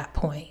on that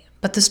point.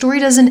 But the story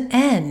doesn't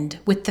end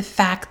with the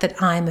fact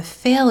that I'm a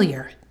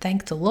failure.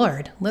 Thank the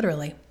Lord,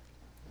 literally.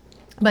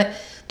 But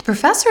the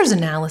professor's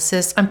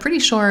analysis, I'm pretty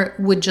sure,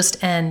 would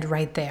just end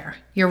right there.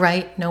 You're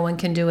right, no one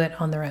can do it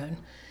on their own.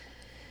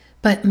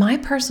 But my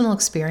personal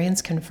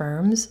experience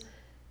confirms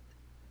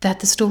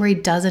that the story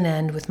doesn't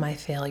end with my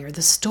failure.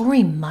 The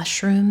story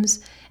mushrooms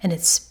and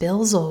it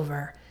spills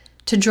over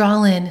to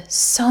draw in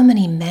so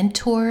many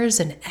mentors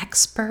and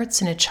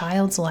experts in a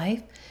child's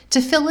life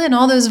to fill in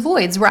all those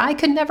voids where I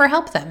could never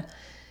help them.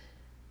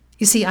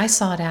 You see, I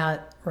sought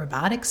out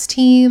robotics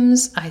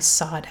teams, I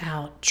sought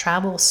out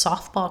travel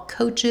softball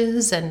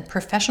coaches and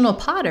professional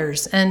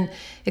potters and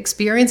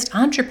experienced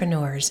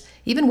entrepreneurs,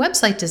 even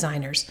website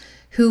designers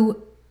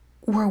who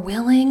were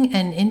willing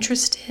and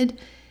interested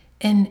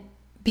in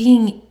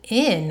being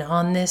in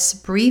on this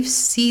brief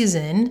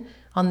season,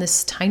 on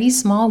this tiny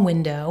small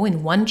window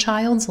in one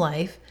child's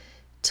life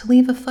to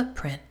leave a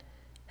footprint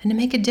and to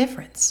make a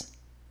difference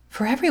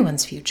for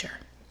everyone's future.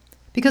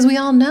 Because we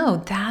all know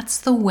that's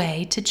the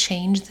way to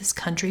change this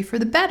country for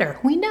the better.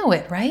 We know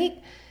it,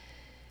 right?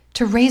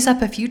 To raise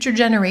up a future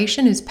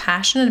generation who's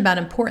passionate about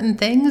important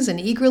things and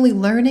eagerly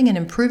learning and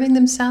improving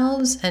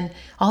themselves and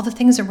all the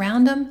things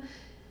around them.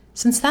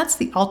 Since that's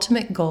the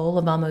ultimate goal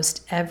of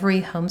almost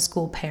every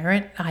homeschool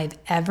parent I've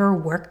ever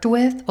worked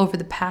with over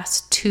the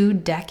past 2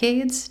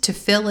 decades, to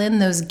fill in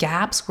those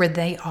gaps where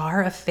they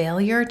are a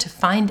failure, to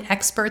find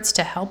experts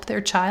to help their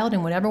child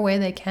in whatever way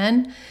they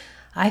can,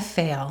 I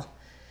fail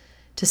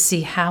to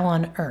see how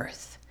on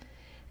earth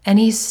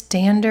any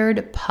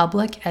standard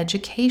public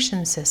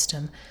education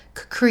system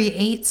could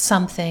create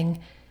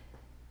something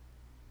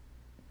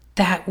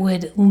that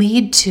would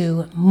lead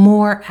to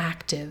more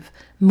active,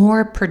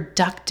 more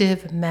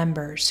productive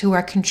members who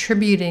are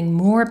contributing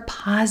more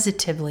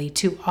positively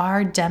to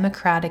our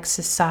democratic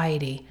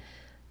society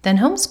than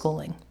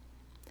homeschooling.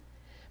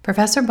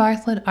 Professor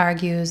Bartholet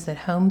argues that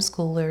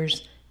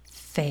homeschoolers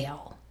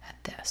fail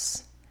at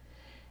this.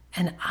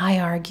 And I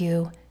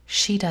argue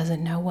she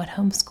doesn't know what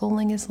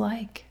homeschooling is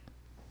like.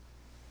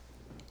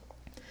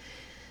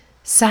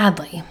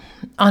 Sadly,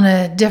 on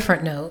a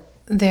different note,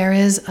 there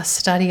is a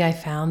study I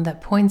found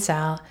that points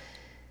out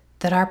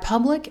that our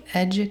public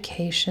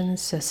education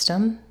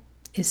system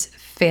is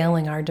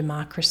failing our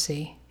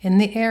democracy in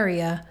the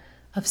area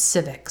of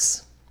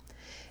civics.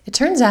 It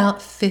turns out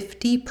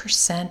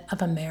 50%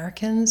 of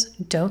Americans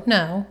don't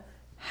know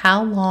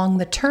how long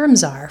the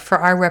terms are for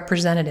our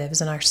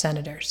representatives and our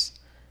senators.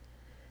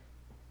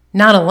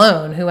 Not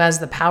alone who has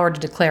the power to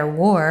declare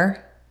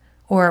war,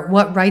 or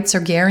what rights are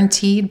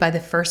guaranteed by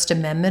the First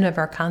Amendment of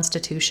our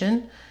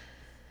Constitution.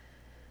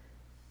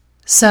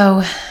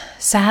 So,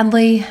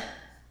 sadly,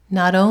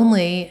 not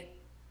only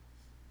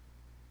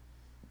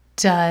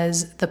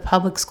does the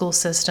public school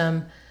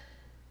system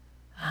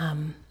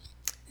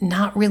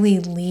not really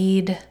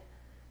lead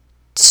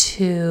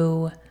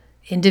to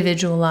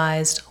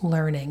individualized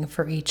learning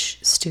for each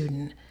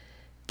student,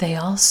 they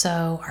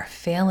also are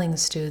failing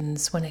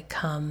students when it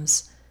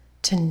comes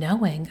to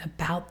knowing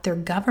about their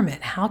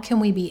government. How can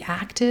we be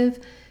active,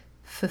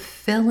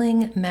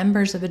 fulfilling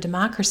members of a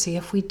democracy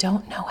if we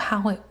don't know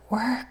how it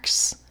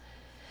works?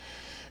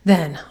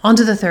 Then, on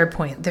to the third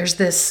point. There's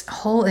this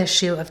whole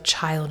issue of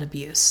child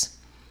abuse.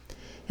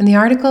 In the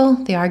article,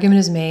 the argument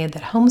is made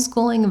that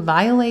homeschooling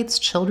violates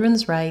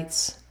children's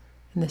rights,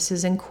 and this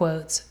is in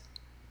quotes,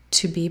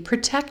 to be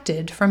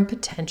protected from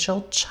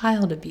potential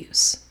child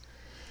abuse.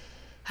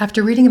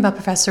 After reading about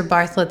Professor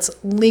Bartlett's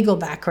legal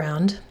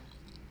background,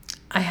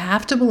 I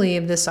have to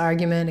believe this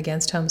argument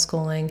against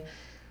homeschooling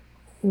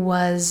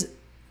was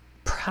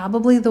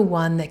probably the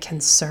one that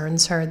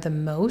concerns her the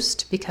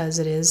most, because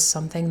it is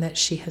something that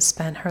she has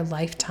spent her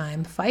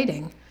lifetime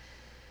fighting.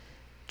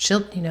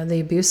 The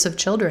abuse of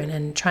children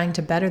and trying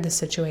to better the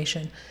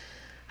situation.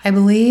 I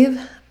believe,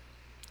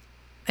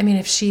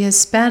 if she has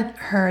spent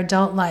her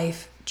adult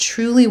life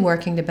truly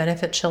working to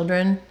benefit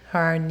children who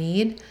are in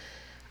need,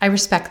 I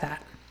respect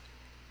that.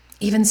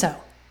 Even so,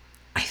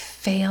 I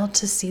fail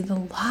to see the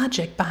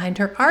logic behind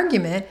her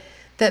argument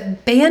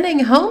that banning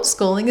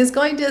homeschooling is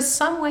going to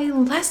some way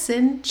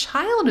lessen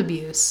child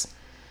abuse.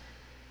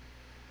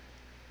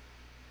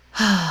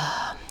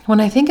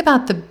 When I think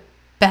about the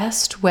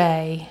best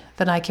way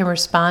that I can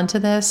respond to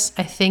this,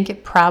 I think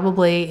it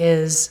probably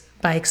is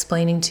by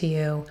explaining to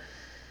you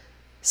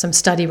some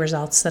study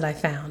results that I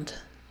found.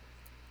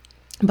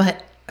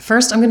 But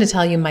first, I'm going to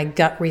tell you my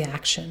gut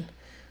reaction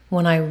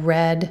when I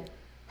read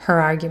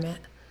her argument.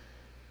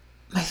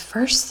 My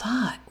first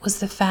thought was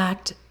the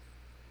fact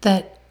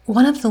that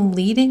one of the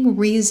leading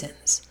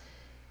reasons,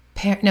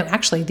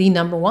 the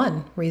number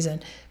one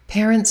reason,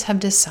 parents have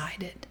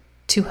decided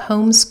to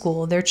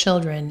homeschool their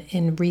children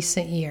in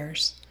recent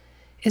years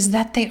is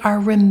that they are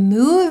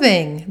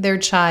removing their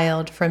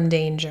child from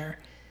danger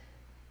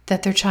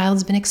that their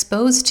child's been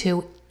exposed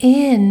to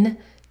in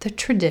the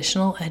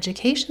traditional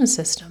education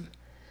system.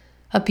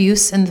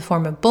 Abuse in the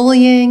form of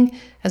bullying,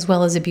 as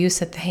well as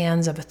abuse at the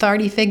hands of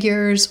authority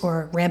figures,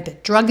 or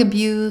rampant drug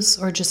abuse,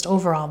 or just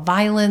overall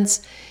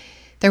violence.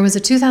 There was a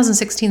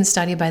 2016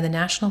 study by the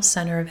National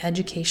Center of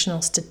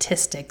Educational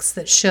Statistics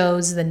that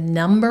shows the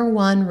number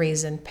one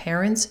reason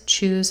parents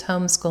choose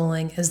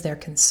homeschooling is their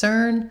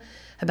concern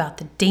about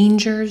the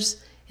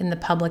dangers in the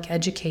public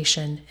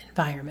education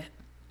environment.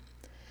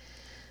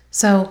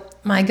 So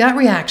my gut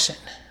reaction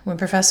when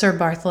Professor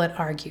Bartlett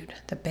argued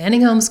that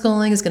banning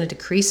homeschooling is going to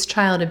decrease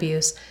child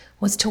abuse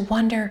was to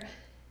wonder,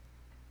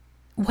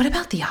 what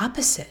about the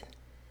opposite?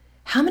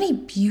 How many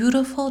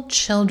beautiful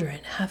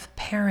children have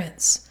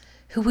parents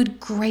who would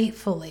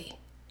gratefully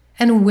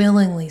and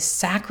willingly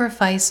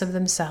sacrifice of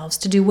themselves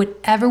to do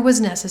whatever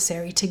was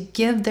necessary to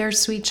give their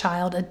sweet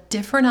child a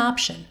different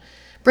option,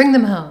 bring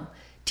them home,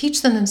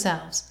 teach them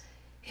themselves,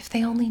 if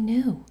they only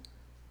knew?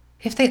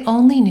 If they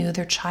only knew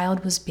their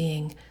child was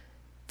being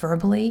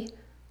verbally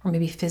or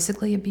maybe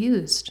physically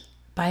abused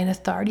by an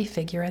authority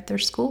figure at their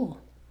school,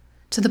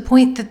 to the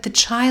point that the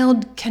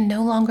child can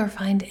no longer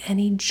find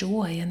any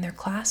joy in their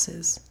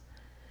classes.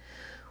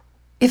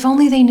 If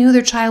only they knew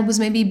their child was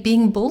maybe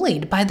being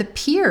bullied by the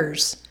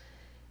peers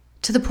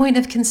to the point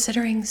of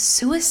considering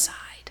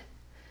suicide.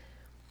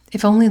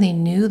 If only they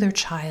knew their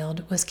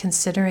child was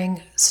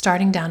considering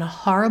starting down a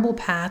horrible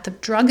path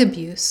of drug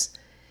abuse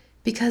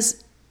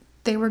because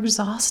they were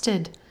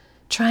exhausted,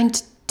 trying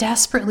to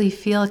desperately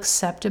feel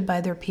accepted by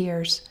their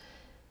peers,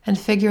 and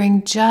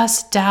figuring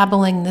just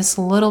dabbling this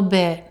little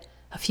bit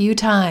a few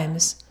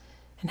times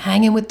and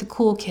hanging with the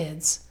cool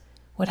kids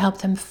would help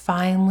them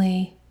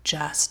finally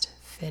just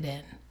fit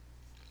in.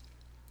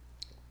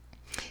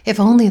 If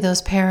only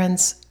those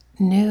parents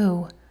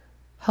knew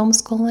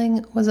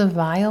homeschooling was a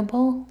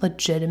viable,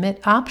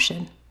 legitimate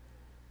option,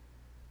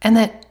 and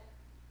that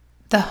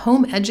the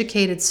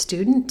home-educated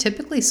student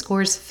typically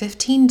scores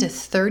 15 to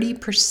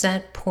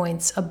 30%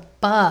 points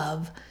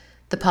above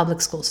the public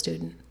school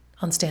student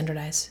on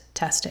standardized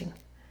testing.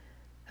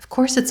 Of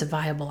course it's a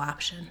viable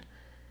option.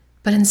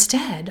 But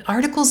instead,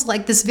 articles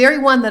like this very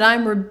one that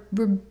I'm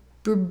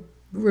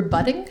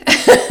rebutting,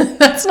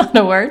 that's not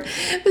a word,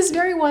 this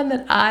very one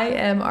that I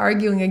am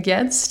arguing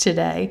against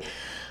today,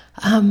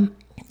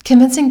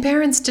 convincing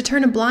parents to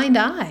turn a blind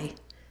eye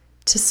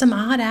to some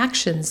odd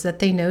actions that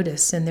they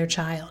notice in their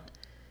child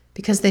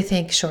because they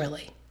think,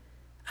 surely,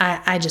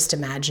 I just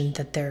imagined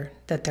that they're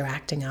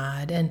acting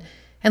odd. And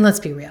let's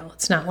be real,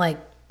 it's not like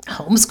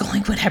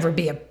homeschooling would ever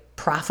be a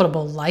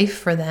profitable life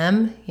for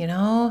them, you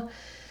know?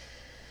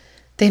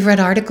 They've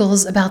read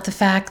articles about the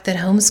fact that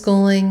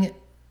homeschooling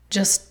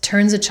just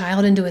turns a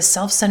child into a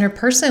self-centered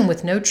person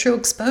with no true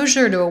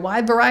exposure to a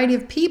wide variety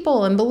of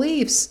people and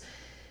beliefs.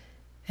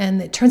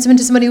 And it turns them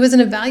into somebody who isn't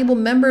a valuable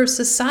member of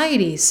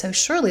society. So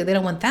surely they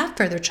don't want that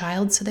for their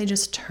child, so they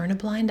just turn a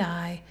blind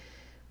eye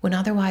when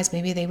otherwise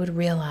maybe they would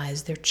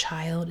realize their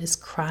child is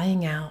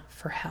crying out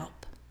for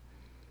help.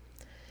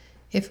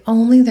 If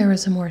only there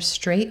was a more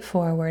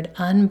straightforward,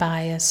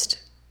 unbiased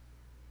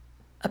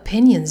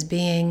opinions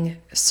being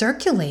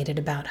circulated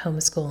about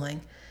homeschooling,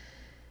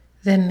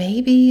 then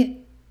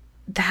maybe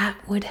that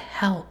would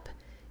help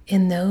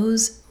in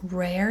those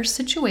rare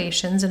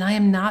situations. And I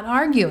am not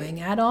arguing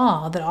at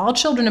all that all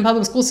children in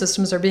public school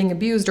systems are being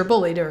abused or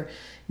bullied, or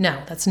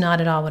no, that's not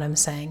at all what I'm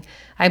saying.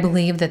 I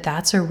believe that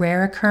that's a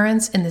rare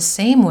occurrence in the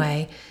same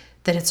way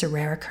that it's a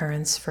rare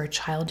occurrence for a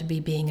child to be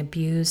being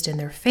abused in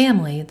their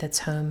family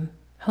that's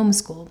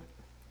homeschooled.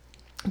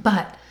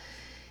 But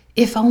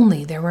if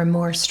only there were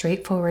more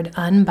straightforward,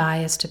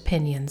 unbiased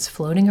opinions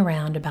floating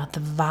around about the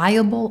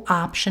viable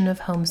option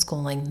of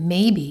homeschooling,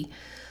 maybe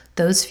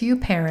those few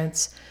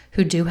parents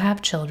who do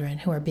have children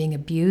who are being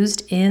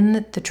abused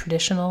in the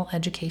traditional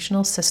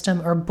educational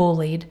system or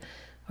bullied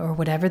or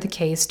whatever the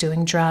case,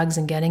 doing drugs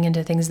and getting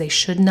into things they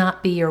should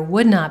not be or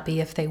would not be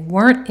if they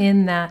weren't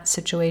in that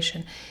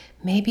situation,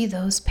 maybe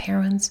those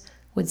parents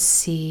would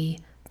see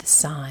the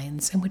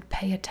signs and would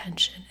pay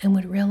attention and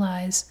would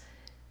realize,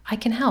 I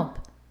can help.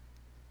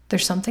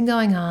 There's something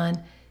going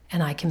on,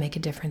 and I can make a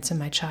difference in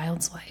my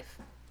child's life.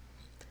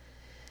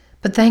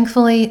 But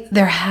thankfully,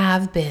 there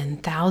have been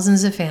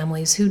thousands of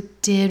families who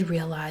did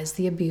realize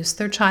the abuse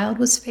their child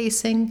was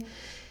facing,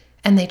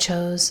 and they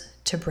chose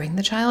to bring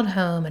the child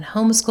home and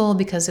homeschool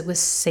because it was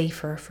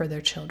safer for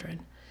their children.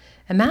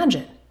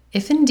 Imagine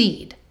if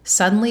indeed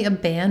suddenly a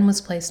ban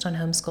was placed on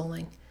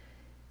homeschooling.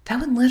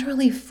 That would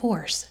literally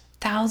force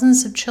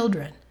thousands of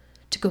children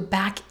to go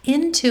back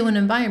into an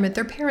environment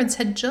their parents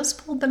had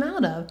just pulled them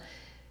out of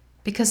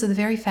because of the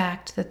very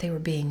fact that they were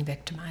being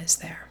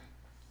victimized there.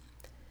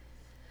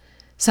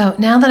 So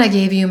now that I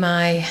gave you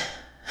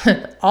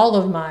all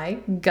of my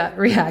gut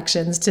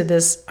reactions to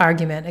this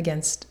argument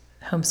against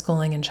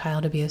homeschooling and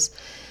child abuse,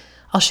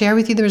 I'll share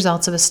with you the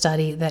results of a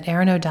study that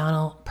Erin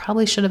O'Donnell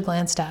probably should have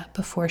glanced at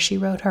before she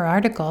wrote her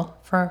article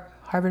for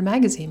Harvard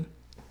Magazine.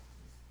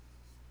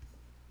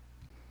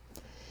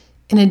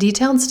 In a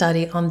detailed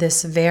study on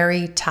this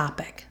very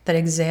topic that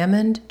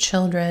examined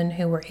children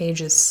who were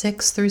ages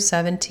 6 through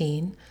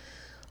 17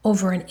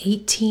 over an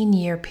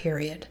 18-year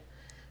period,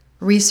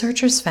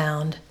 researchers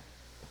found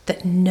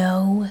that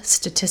no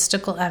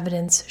statistical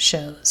evidence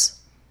shows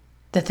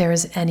that there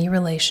is any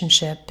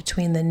relationship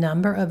between the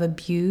number of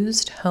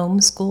abused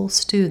homeschool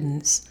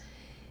students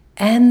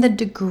and the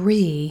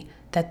degree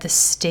that the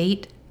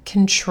state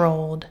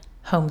controlled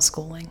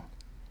homeschooling.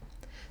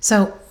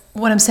 So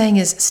what I'm saying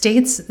is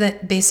states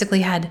that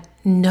basically had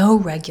no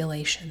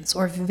regulations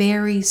or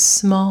very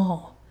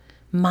small,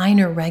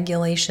 minor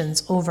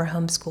regulations over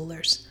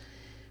homeschoolers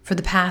for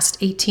the past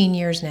 18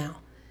 years now,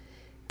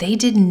 they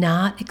did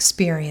not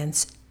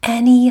experience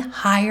any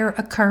higher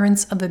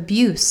occurrence of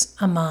abuse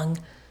among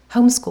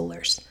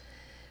homeschoolers.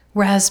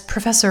 Whereas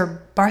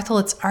Professor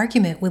Bartholet's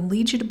argument would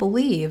lead you to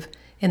believe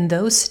in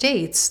those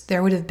states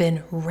there would have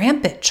been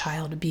rampant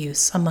child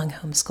abuse among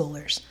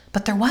homeschoolers,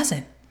 but there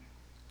wasn't.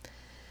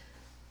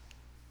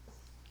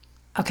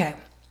 Okay,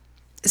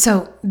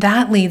 so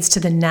that leads to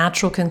the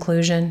natural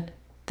conclusion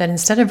that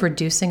instead of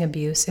reducing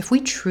abuse, if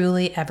we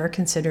truly ever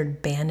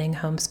considered banning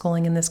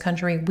homeschooling in this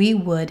country, we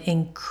would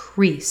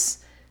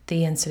increase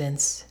the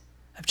incidence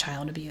of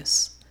child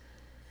abuse.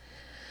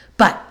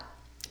 But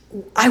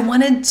I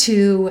wanted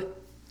to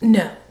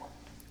know,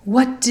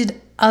 what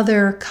did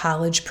other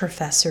college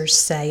professors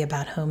say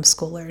about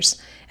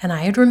homeschoolers? And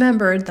I had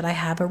remembered that I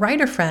have a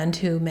writer friend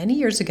who many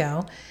years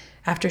ago,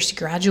 after she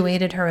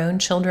graduated her own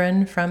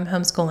children from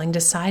homeschooling,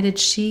 decided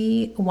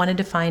she wanted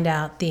to find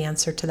out the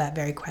answer to that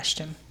very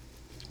question.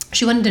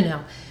 She wanted to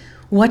know,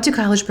 what do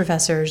college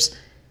professors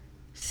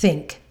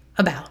think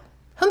about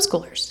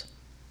homeschoolers?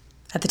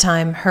 At the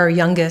time, her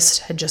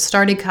youngest had just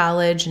started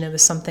college, and it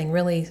was something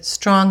really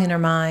strong in her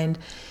mind.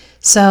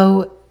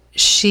 So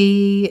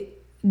she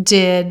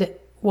did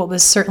what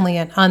was certainly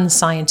an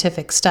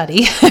unscientific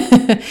study,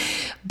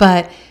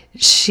 but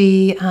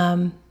she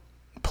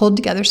pulled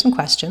together some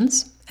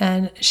questions,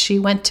 and she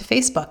went to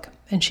Facebook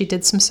and she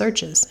did some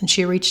searches, and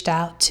she reached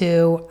out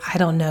to, I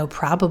don't know,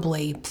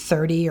 probably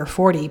 30 or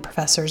 40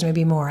 professors,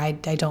 maybe more. I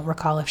don't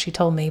recall if she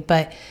told me,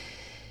 but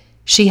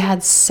she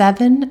had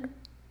 7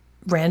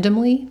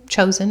 randomly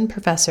chosen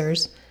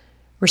professors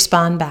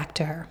respond back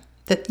to her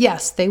that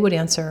yes, they would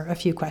answer a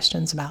few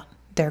questions about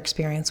their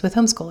experience with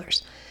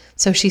homeschoolers.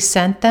 So she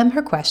sent them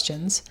her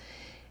questions,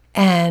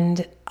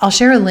 and I'll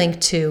share a link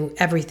to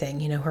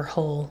everything, her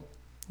whole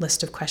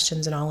list of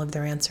questions and all of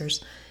their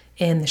answers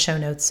in the show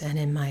notes and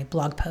in my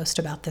blog post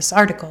about this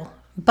article.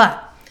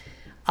 But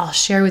I'll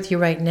share with you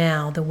right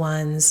now the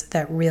ones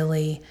that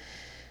really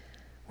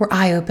were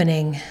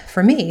eye-opening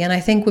for me, and I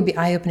think would be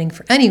eye-opening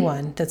for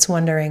anyone that's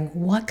wondering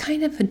what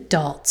kind of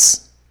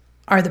adults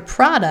are the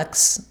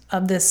products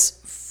of this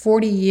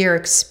 40-year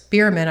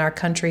experiment our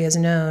country has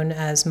known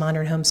as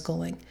modern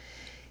homeschooling.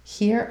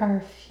 Here are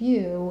a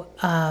few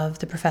of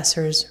the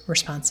professors'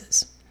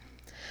 responses.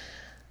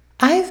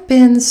 I've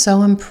been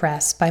so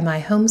impressed by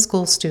my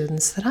homeschool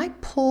students that I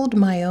pulled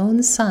my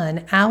own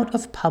son out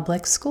of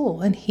public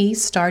school, and he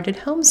started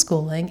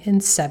homeschooling in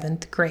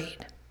 7th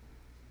grade.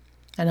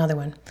 Another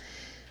one.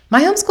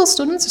 My homeschool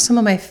students are some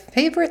of my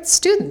favorite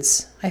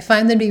students. I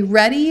find them to be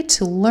ready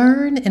to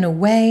learn in a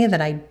way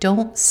that I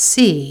don't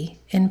see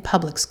in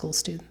public school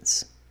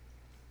students.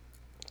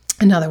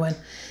 Another one.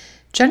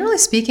 Generally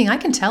speaking, I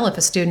can tell if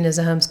a student is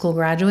a homeschool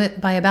graduate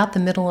by about the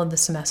middle of the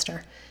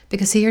semester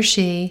because he or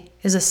she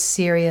is a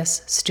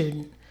serious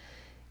student.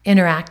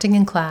 Interacting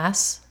in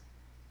class,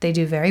 they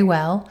do very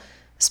well,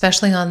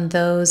 especially on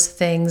those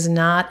things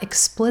not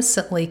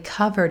explicitly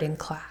covered in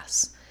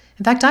class.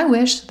 In fact, I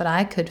wish that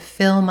I could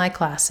fill my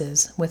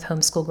classes with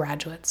homeschool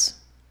graduates.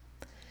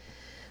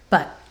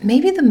 But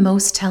maybe the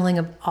most telling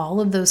of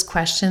all of those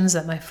questions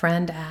that my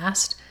friend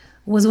asked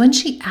was when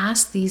she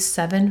asked these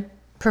 7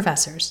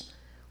 professors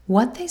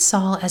what they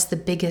saw as the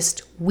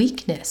biggest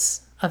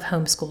weakness of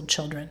homeschooled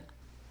children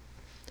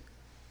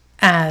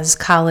as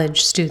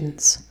college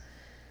students.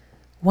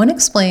 One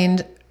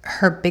explained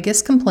her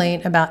biggest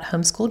complaint about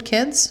homeschooled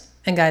kids,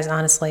 and guys,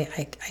 honestly,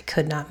 I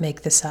could not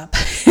make this up,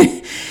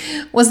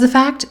 was the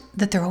fact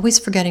that they're always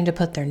forgetting to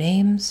put their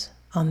names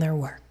on their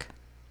work.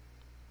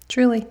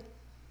 Truly,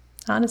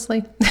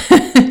 honestly.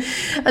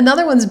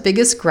 Another one's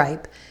biggest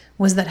gripe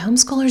was that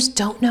homeschoolers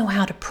don't know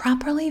how to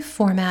properly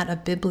format a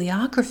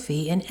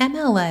bibliography in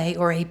MLA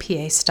or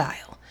APA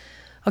style.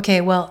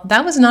 Okay, well,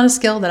 that was not a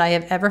skill that I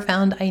have ever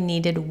found I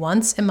needed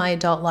once in my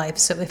adult life.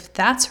 So if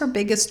that's her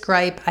biggest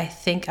gripe, I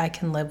think I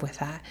can live with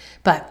that.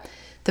 But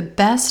the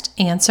best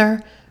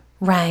answer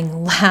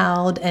rang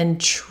loud and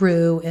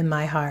true in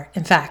my heart.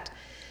 In fact,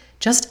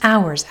 just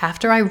hours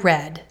after I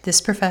read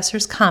this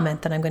professor's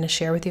comment that I'm going to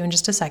share with you in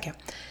just a second,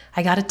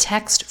 I got a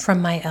text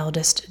from my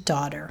eldest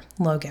daughter,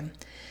 Logan.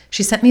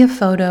 She sent me a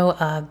photo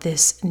of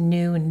this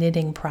new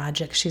knitting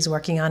project she's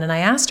working on, and I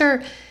asked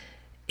her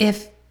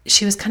if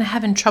she was kind of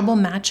having trouble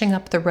matching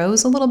up the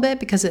rows a little bit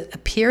because it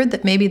appeared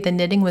that maybe the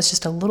knitting was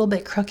just a little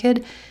bit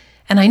crooked.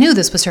 And I knew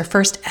this was her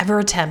first ever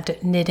attempt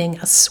at knitting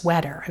a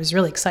sweater. I was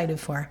really excited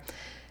for her.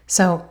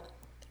 So,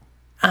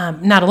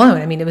 not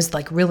alone. I mean, it was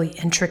like really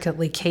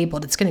intricately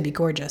cabled. It's going to be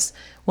gorgeous.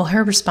 Well,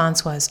 her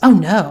response was, "Oh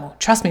no,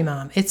 trust me,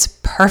 Mom, it's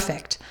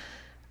perfect.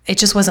 It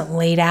just wasn't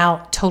laid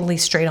out totally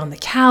straight on the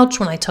couch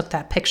when I took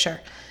that picture."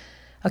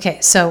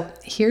 Okay, so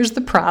here's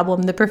the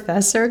problem the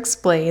professor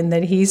explained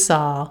that he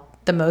saw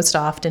the most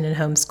often in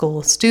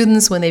homeschool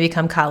students when they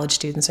become college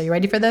students. Are you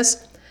ready for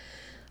this?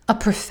 A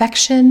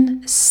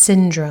perfection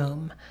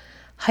syndrome.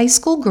 High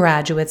school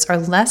graduates are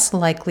less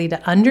likely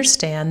to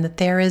understand that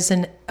there is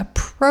an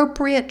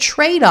appropriate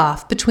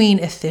trade-off between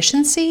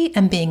efficiency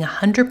and being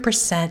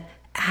 100%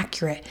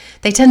 accurate.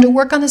 They tend to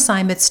work on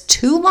assignments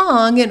too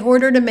long in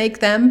order to make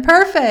them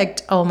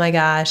perfect. Oh my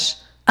gosh,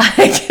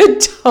 I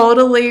could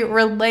totally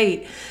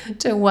relate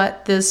to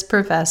what this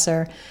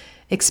professor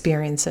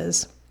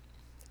experiences.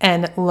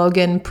 And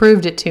Logan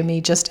proved it to me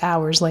just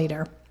hours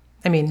later.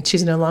 I mean,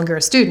 she's no longer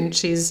a student.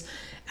 She's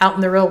out in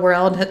the real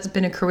world, has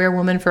been a career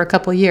woman for a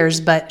couple of years,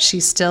 but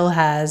she still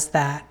has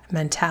that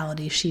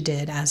mentality she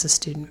did as a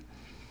student.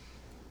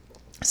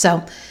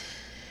 So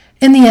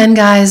in the end,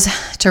 guys,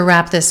 to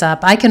wrap this up,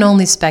 I can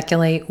only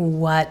speculate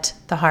what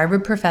the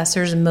Harvard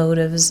professor's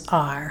motives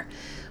are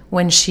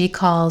when she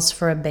calls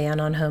for a ban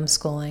on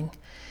homeschooling.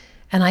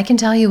 And I can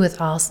tell you with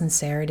all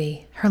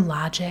sincerity, her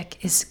logic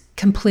is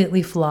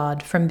completely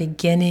flawed from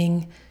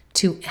beginning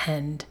to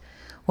end.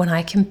 When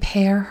I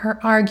compare her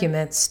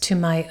arguments to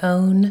my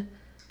own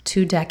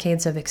 2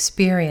 decades of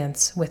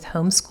experience with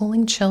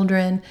homeschooling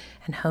children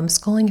and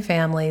homeschooling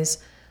families,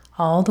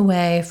 all the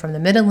way from the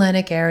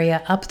Mid-Atlantic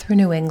area up through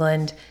New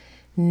England,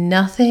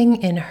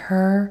 nothing in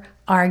her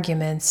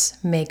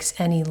arguments makes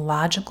any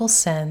logical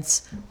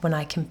sense when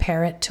I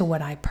compare it to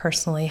what I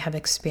personally have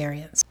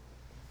experienced.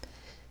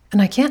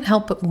 And I can't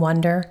help but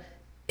wonder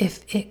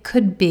if it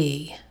could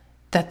be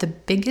that the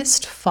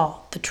biggest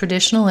fault the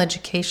traditional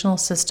educational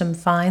system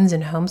finds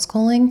in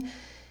homeschooling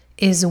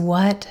is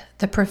what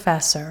the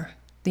professor,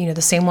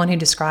 the same one who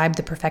described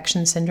the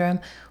perfection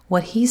syndrome,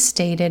 what he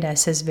stated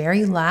as his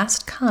very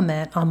last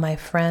comment on my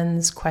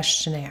friend's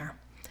questionnaire.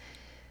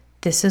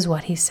 This is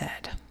what he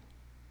said.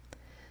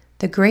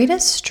 The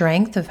greatest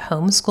strength of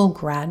homeschool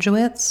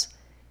graduates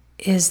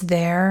is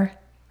their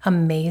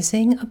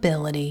amazing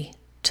ability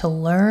to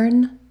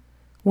learn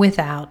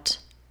without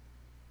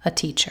a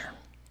teacher.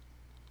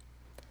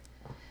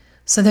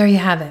 So there you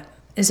have it.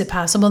 Is it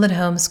possible that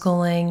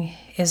homeschooling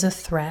is a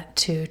threat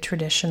to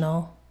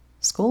traditional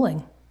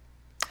schooling?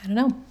 I don't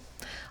know.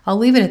 I'll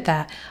leave it at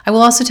that. I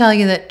will also tell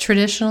you that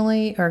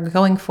traditionally, or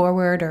going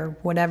forward, or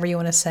whatever you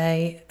want to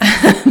say,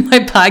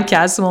 my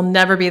podcast will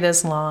never be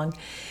this long.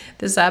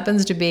 This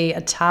happens to be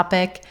a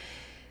topic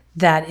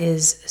that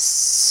is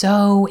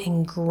so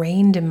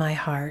ingrained in my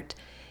heart,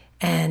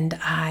 and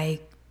I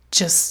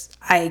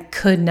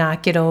could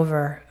not get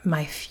over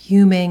my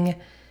fuming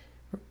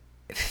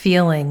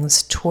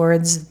feelings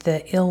towards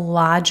the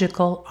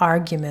illogical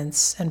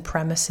arguments and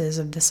premises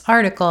of this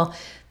article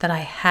that I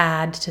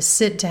had to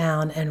sit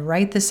down and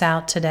write this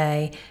out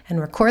today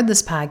and record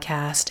this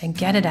podcast and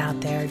get it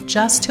out there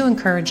just to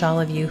encourage all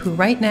of you who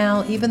right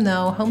now, even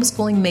though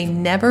homeschooling may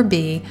never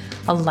be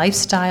a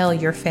lifestyle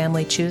your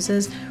family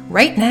chooses,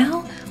 right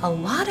now, a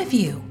lot of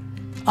you,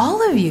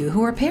 all of you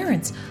who are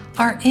parents,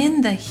 are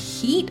in the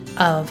heat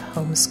of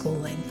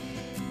homeschooling.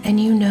 And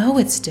you know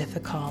it's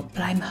difficult,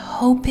 but I'm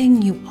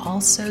hoping you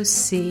also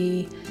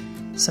see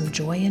some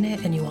joy in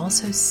it, and you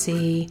also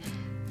see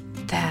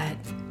that,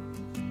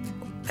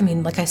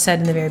 like I said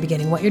in the very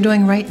beginning, what you're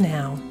doing right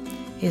now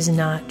is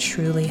not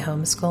truly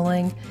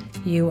homeschooling.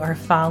 You are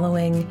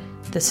following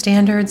the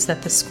standards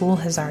that the school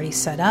has already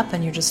set up,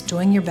 and you're just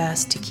doing your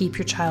best to keep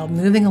your child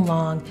moving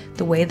along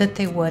the way that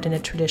they would in a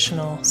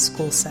traditional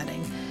school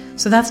setting.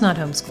 So that's not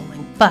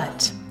homeschooling,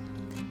 but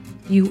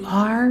you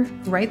are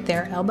right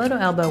there, elbow to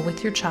elbow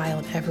with your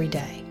child every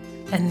day.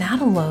 And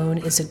that alone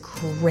is a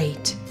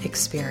great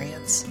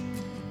experience.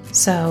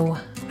 So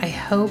I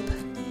hope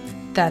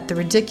that the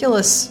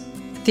ridiculous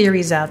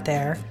theories out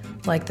there,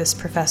 like this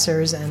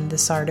professor's and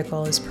this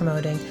article is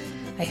promoting,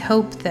 I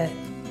hope that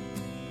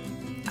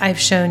I've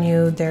shown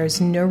you there's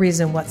no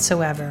reason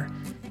whatsoever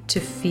to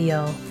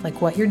feel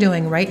like what you're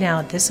doing right now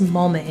at this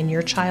moment in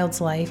your child's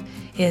life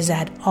is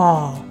at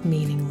all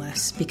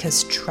meaningless,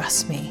 because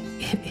trust me,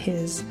 it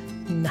is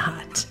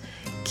not.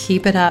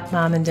 Keep it up,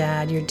 Mom and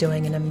Dad. You're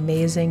doing an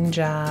amazing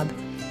job,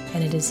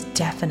 and it is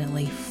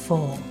definitely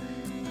full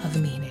of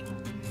meaning.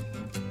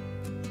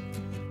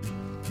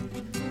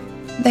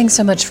 Thanks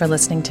so much for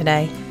listening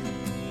today.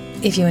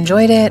 If you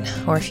enjoyed it,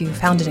 or if you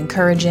found it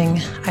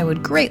encouraging, I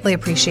would greatly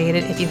appreciate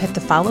it if you hit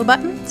the follow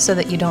button so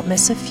that you don't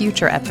miss a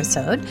future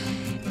episode.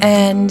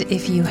 And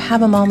if you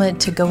have a moment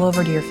to go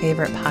over to your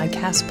favorite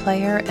podcast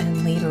player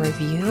and leave a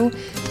review,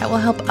 that will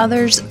help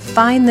others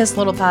find this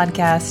little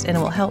podcast, and it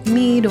will help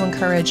me to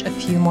encourage a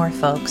few more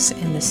folks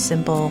in this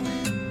simple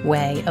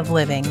way of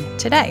living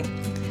today.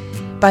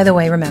 By the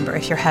way, remember,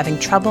 if you're having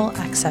trouble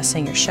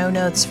accessing your show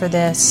notes for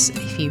this,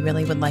 if you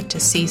really would like to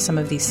see some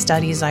of these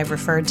studies I've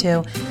referred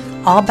to,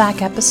 all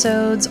back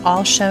episodes,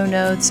 all show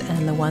notes,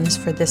 and the ones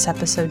for this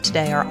episode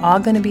today are all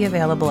going to be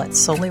available at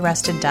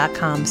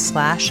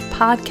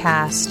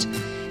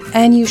soulyrested.com/podcast,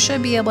 and you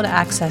should be able to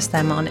access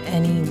them on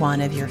any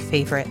one of your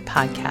favorite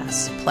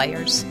podcast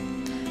players.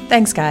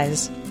 Thanks,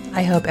 guys.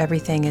 I hope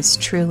everything is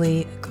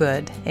truly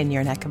good in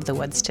your neck of the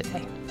woods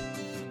today.